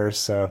universe.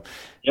 So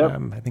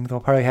I think they'll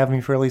probably have me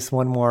for at least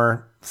one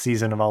more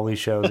season of all these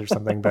shows or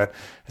something. But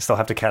I still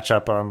have to catch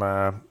up on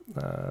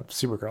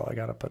Supergirl. I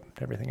got to put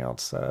everything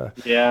else. But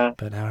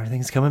now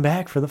everything's coming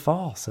back for the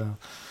fall. So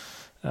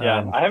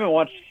I haven't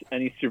watched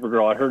any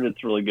Supergirl. I heard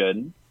it's really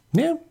good.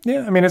 Yeah.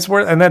 I mean, it's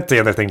worth, and that's the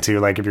other thing too.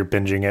 Like if you're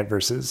binging it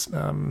versus,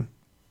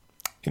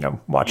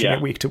 watching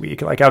it week to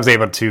week. Like I was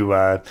able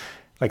to,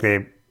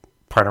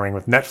 partnering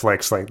with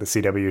Netflix, like the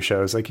CW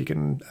shows, like you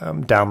can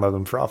download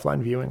them for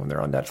offline viewing when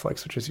they're on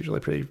Netflix, which is usually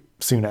pretty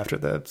soon after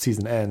the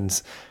season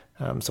ends.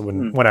 So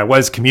when I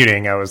was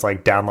commuting, I was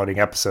like downloading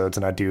episodes,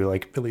 and I'd do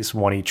like at least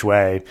one each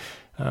way,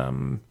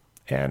 and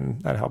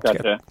that helped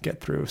get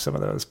through some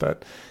of those.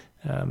 But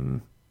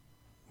so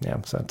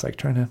it's like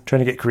trying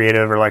to get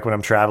creative, or like when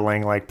I'm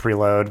traveling, like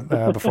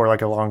preload before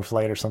like a long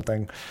flight or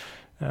something.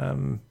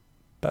 It's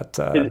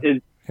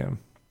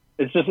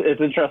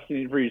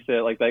interesting for you to say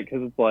it like that,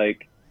 because it's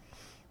like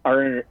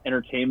our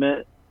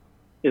entertainment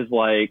is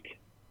like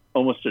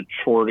almost a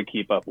chore to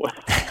keep up with.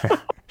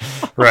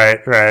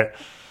 Right.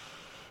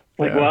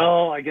 Like,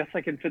 well, I guess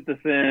I can fit this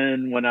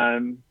in when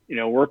I'm,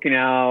 working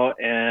out,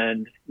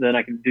 and then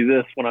I can do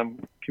this when I'm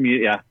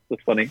commuting. Yeah,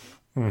 that's funny.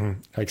 Mm-hmm.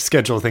 Like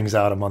schedule things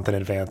out a month in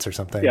advance or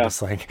something. Yeah.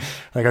 Just like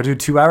I'll do a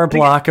 2-hour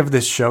block of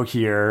this show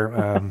here.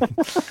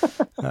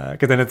 Cause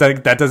then it's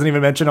like, that doesn't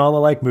even mention all the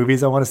like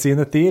movies I want to see in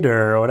the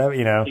theater or whatever,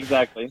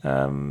 Exactly.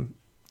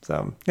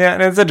 So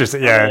and it's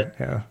interesting.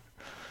 Yeah.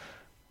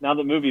 Now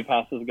that Movie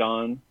Pass is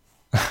gone.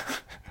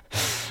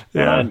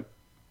 I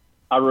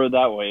rode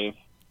that wave.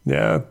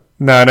 Yeah.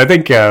 No, and I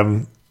think,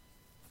 I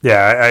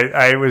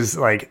was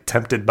like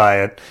tempted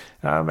by it.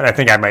 And I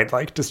think I might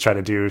like just try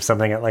to do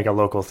something at like a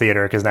local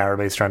theater, because now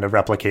everybody's trying to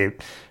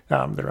replicate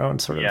their own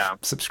sort of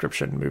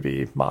subscription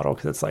movie model.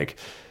 Because it's like,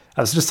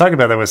 I was just talking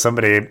about that with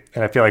somebody,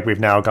 and I feel like we've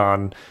now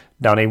gone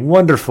down a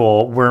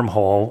wonderful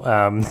wormhole.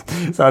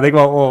 So I think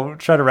we'll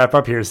try to wrap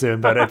up here soon.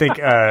 But I think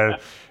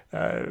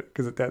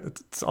because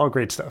it's all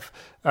great stuff.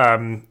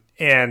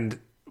 And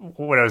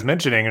what I was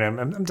mentioning, and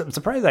I'm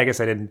surprised, I guess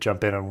I didn't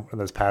jump in on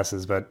those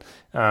passes, but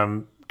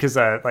because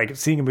like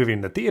seeing a movie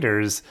in the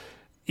theaters,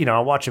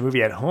 I'll watch a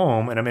movie at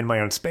home and I'm in my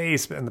own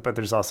space, but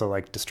there's also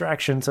like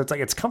distraction. So it's like,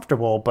 it's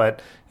comfortable,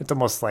 but it's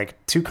almost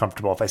like too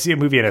comfortable. If I see a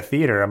movie in a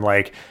theater, I'm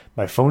like,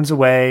 my phone's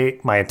away,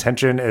 my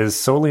attention is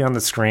solely on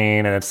the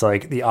screen, and it's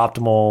like the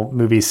optimal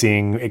movie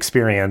seeing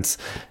experience.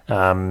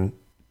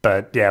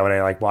 But when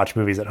I like watch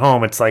movies at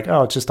home, it's like,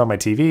 oh, it's just on my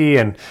TV,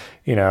 and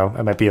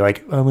I might be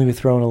like, oh, let me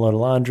throw in a load of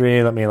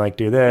laundry, let me like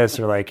do this,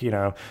 or like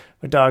my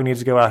dog needs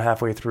to go out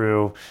halfway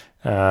through.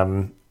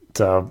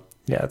 So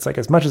it's like,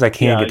 as much as I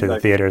can get to the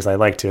theaters, I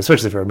like to,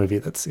 especially for a movie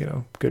that's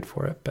good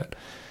for it. But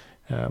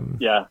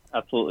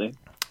absolutely.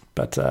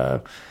 But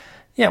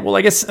well,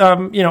 I guess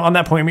on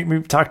that point,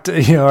 we've talked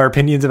our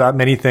opinions about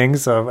many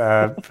things,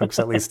 so folks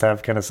at least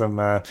have kind of some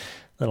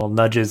little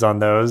nudges on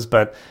those.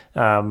 But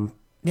I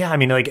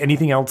mean, like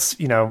anything else,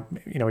 I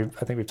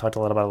think we've talked a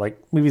lot about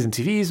like movies and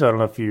TV. So I don't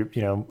know if you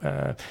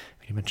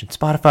you mentioned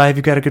Spotify, if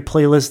you've got a good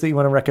playlist that you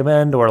want to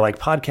recommend, or like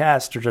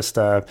podcast, or just,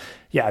 like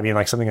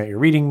something that you're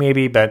reading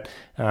maybe, but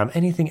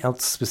anything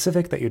else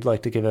specific that you'd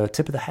like to give a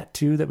tip of the hat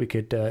to that we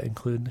could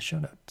include in the show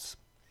notes?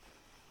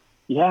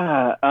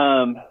 Yeah.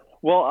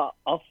 Well,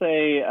 I'll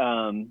say,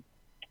 I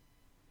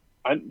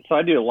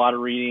do a lot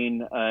of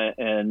reading,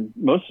 and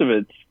most of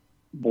it's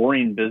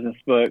boring business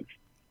books.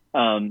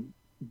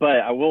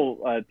 But I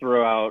will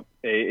throw out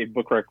a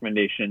book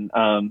recommendation.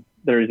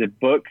 There is a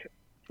book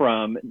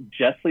from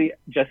Jesse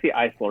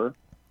Eisler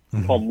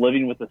called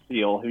Living with a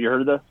Seal. Have you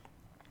heard of this?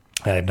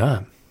 I have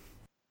not.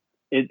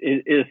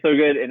 It is so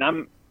good, and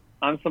I'm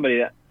somebody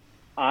that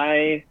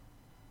I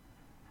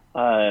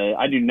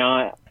do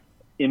not,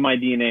 in my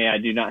DNA, I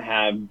do not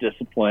have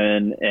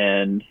discipline,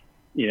 and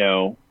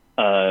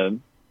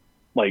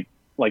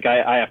like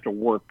I have to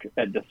work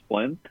at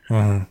discipline.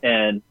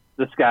 And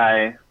this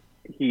guy,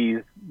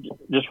 he's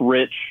just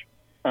rich,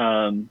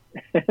 and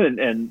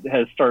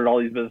has started all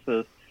these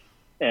businesses.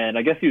 And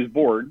I guess he was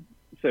bored,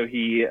 so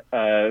he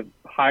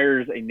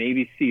hires a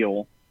Navy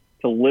SEAL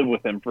to live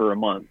with him for a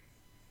month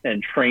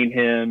and train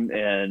him,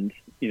 and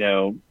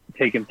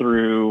take him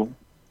through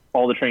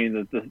all the training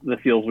that the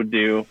SEALs would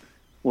do,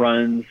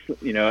 runs,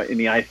 in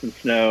the ice and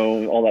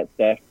snow, all that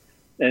stuff.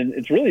 And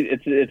it's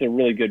a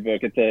really good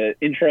book. It's an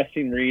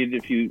interesting read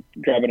if you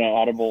grab it on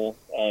Audible.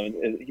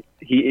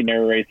 He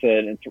narrates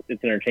it, and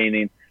it's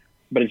entertaining,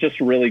 but it's just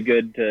really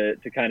good to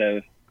kind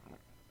of,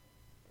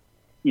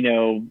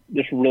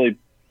 just really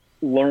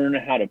learn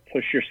how to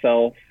push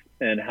yourself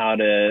and how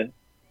to,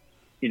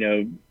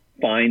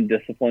 find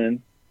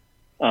discipline.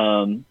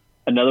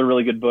 Another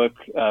really good book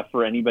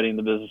for anybody in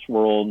the business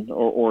world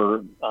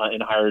or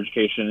in higher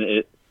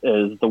education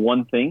is The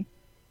One Thing.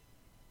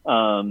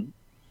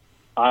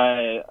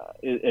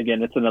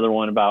 It's another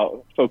one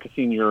about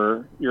focusing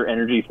your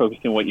energy,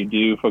 focusing what you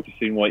do,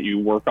 focusing what you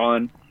work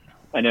on.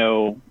 I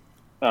know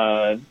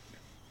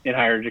in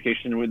higher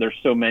education, there's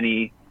so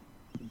many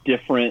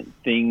different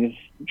things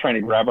trying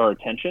to grab our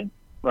attention,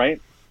 right?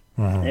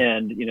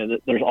 And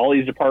there's all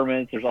these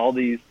departments, there's all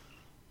these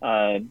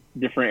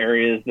different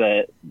areas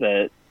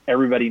that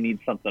everybody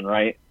needs something,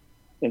 right?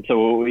 And so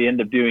what we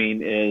end up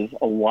doing is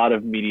a lot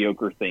of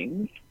mediocre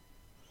things.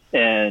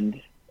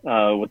 And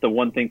what The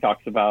One Thing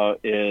talks about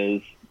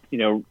is,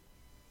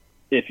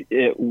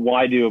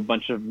 why do a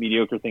bunch of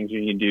mediocre things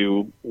when you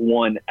do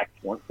one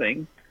excellent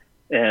thing,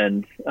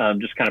 and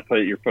just kind of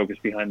put your focus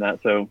behind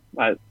that. So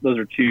those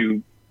are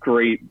two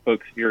great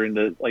books if you're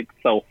into like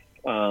self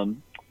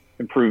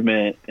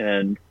improvement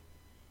and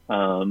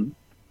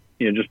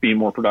just being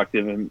more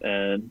productive,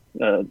 and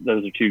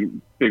those are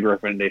two big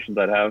recommendations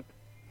I'd have.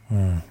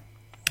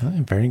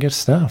 Very good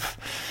stuff.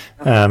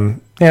 It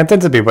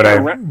tends to be what I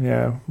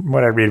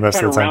read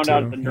most of the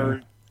time too.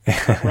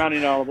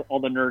 Rounding out all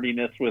the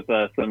nerdiness with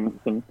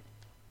some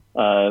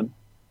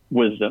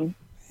wisdom.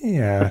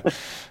 Yeah.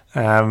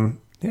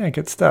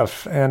 Good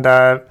stuff. And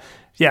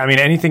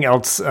anything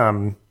else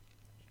that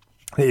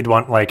you'd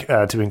want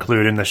to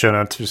include in the show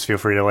notes, just feel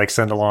free to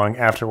send along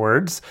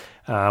afterwards.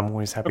 I'm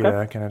always happy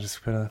to kind of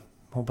just put a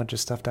whole bunch of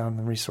stuff down in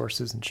the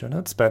resources and show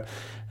notes. But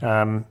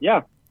so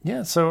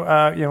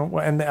we'll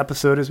end the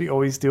episode as we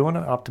always do on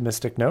an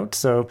optimistic note.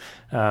 So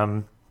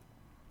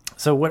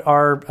what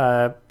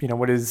are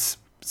what is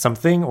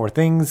something or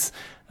things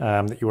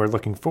that you are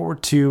looking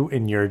forward to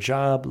in your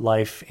job,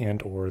 life,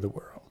 and or the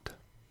world?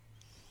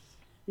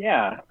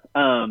 Yeah,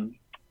 I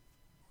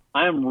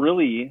am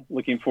really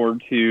looking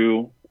forward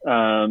to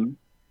finding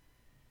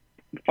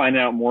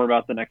out more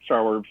about the next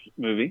Star Wars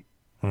movie.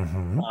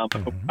 I'm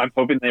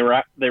hoping they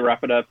wrap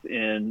it up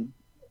in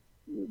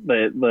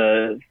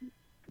the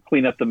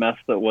clean up the mess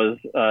that was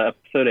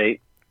episode 8.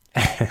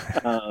 There's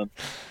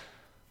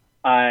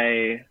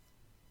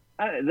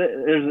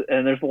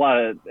a lot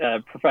of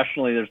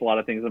professionally, there's a lot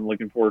of things I'm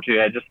looking forward to.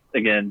 I just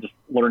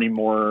learning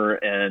more,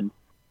 and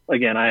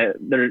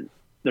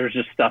there's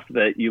just stuff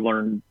that you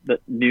learn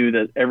that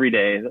every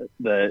day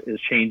that is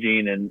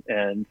changing,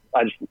 and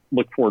I just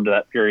look forward to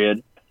that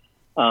period.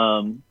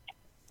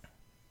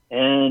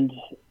 And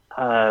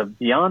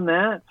beyond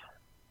that,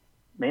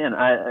 man,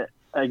 I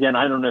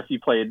don't know if you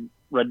played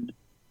Red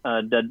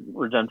Dead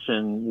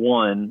Redemption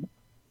 1,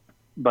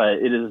 but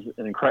it was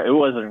an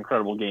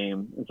incredible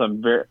game, and so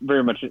I'm very,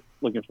 very much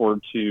looking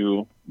forward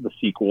to the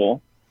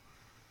sequel,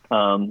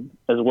 as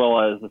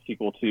well as the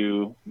sequel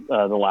to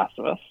The Last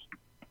of Us.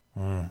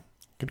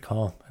 Good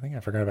call. I think I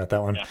forgot about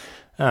that one.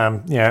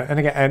 Yeah. And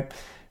again,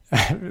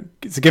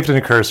 it's a gift and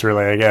a curse,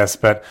 really, I guess,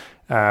 but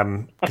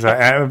because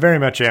I very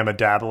much am a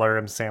dabbler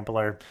and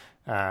sampler,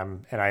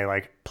 and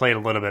I played a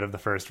little bit of the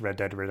first Red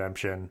Dead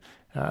Redemption.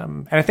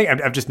 And I think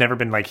I've just never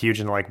been huge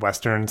into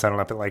Westerns. I don't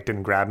know if it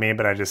didn't grab me,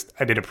 but I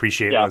did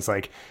appreciate it. I was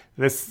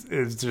this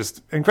is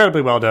just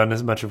incredibly well done,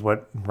 as much of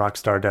what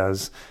Rockstar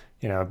does.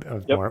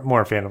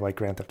 More a fan of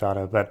Grand Theft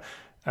Auto, but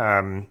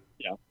I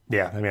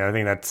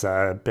think that's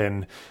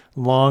been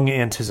long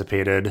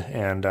anticipated,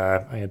 and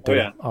I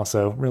did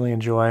also really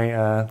enjoy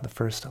the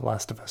first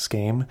Last of Us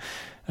game.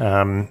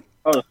 The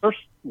first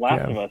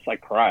Last of Us, I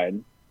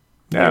cried.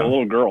 a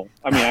little girl.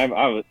 I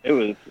mean,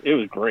 it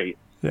was great.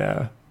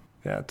 Yeah.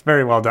 Yeah. It's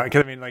very well done.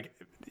 Cause I mean, like,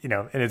 in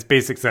its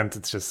basic sense,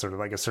 it's just sort of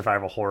like a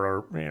survival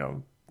horror,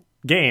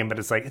 game, but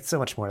it's like, it's so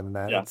much more than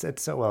that. Yeah.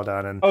 It's so well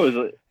done. And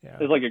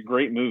it's like a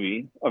great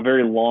movie, a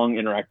very long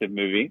interactive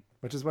movie,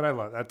 which is what I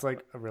love. That's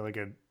like a really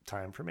good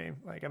time for me.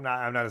 Like I'm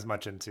not as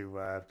much into,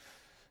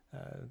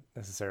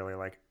 necessarily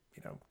like,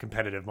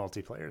 competitive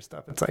multiplayer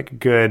stuff. It's like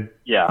good,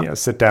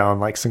 sit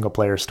down, like single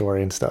player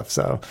story and stuff.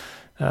 So,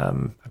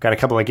 I've got a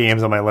couple of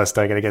games on my list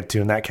I got to get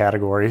to in that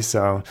category.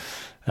 So,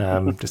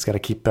 just got to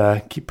keep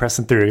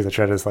pressing through because I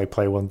try to just like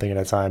play one thing at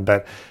a time.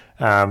 But,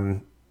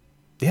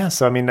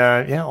 so I mean,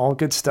 all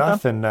good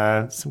stuff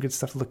and some good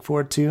stuff to look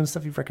forward to and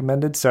stuff you've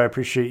recommended. So I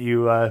appreciate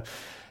you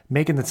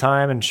making the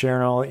time and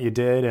sharing all that you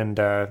did. And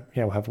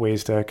we'll have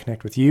ways to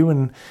connect with you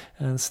and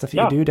stuff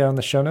you do down in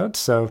the show notes.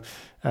 So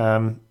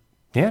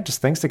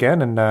just thanks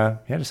again, and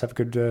just have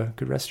a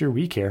good rest of your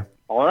week here.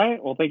 All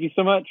right. Well, thank you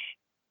so much.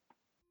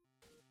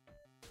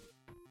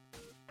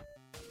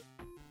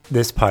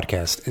 This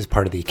podcast is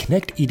part of the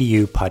Connect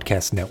EDU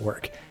podcast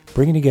network,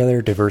 bringing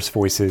together diverse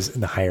voices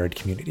in the higher ed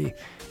community.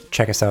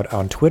 Check us out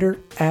on Twitter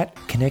at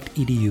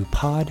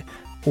ConnectEDUPod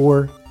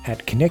or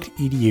at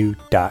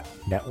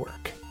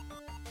connectedu.network.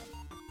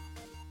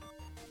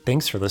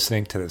 Thanks for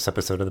listening to this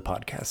episode of the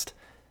podcast.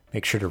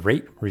 Make sure to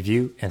rate,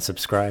 review, and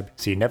subscribe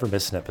so you never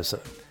miss an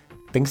episode.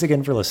 Thanks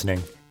again for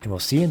listening, and we'll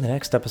see you in the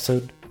next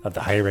episode of the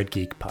Higher Ed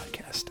Geek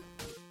podcast.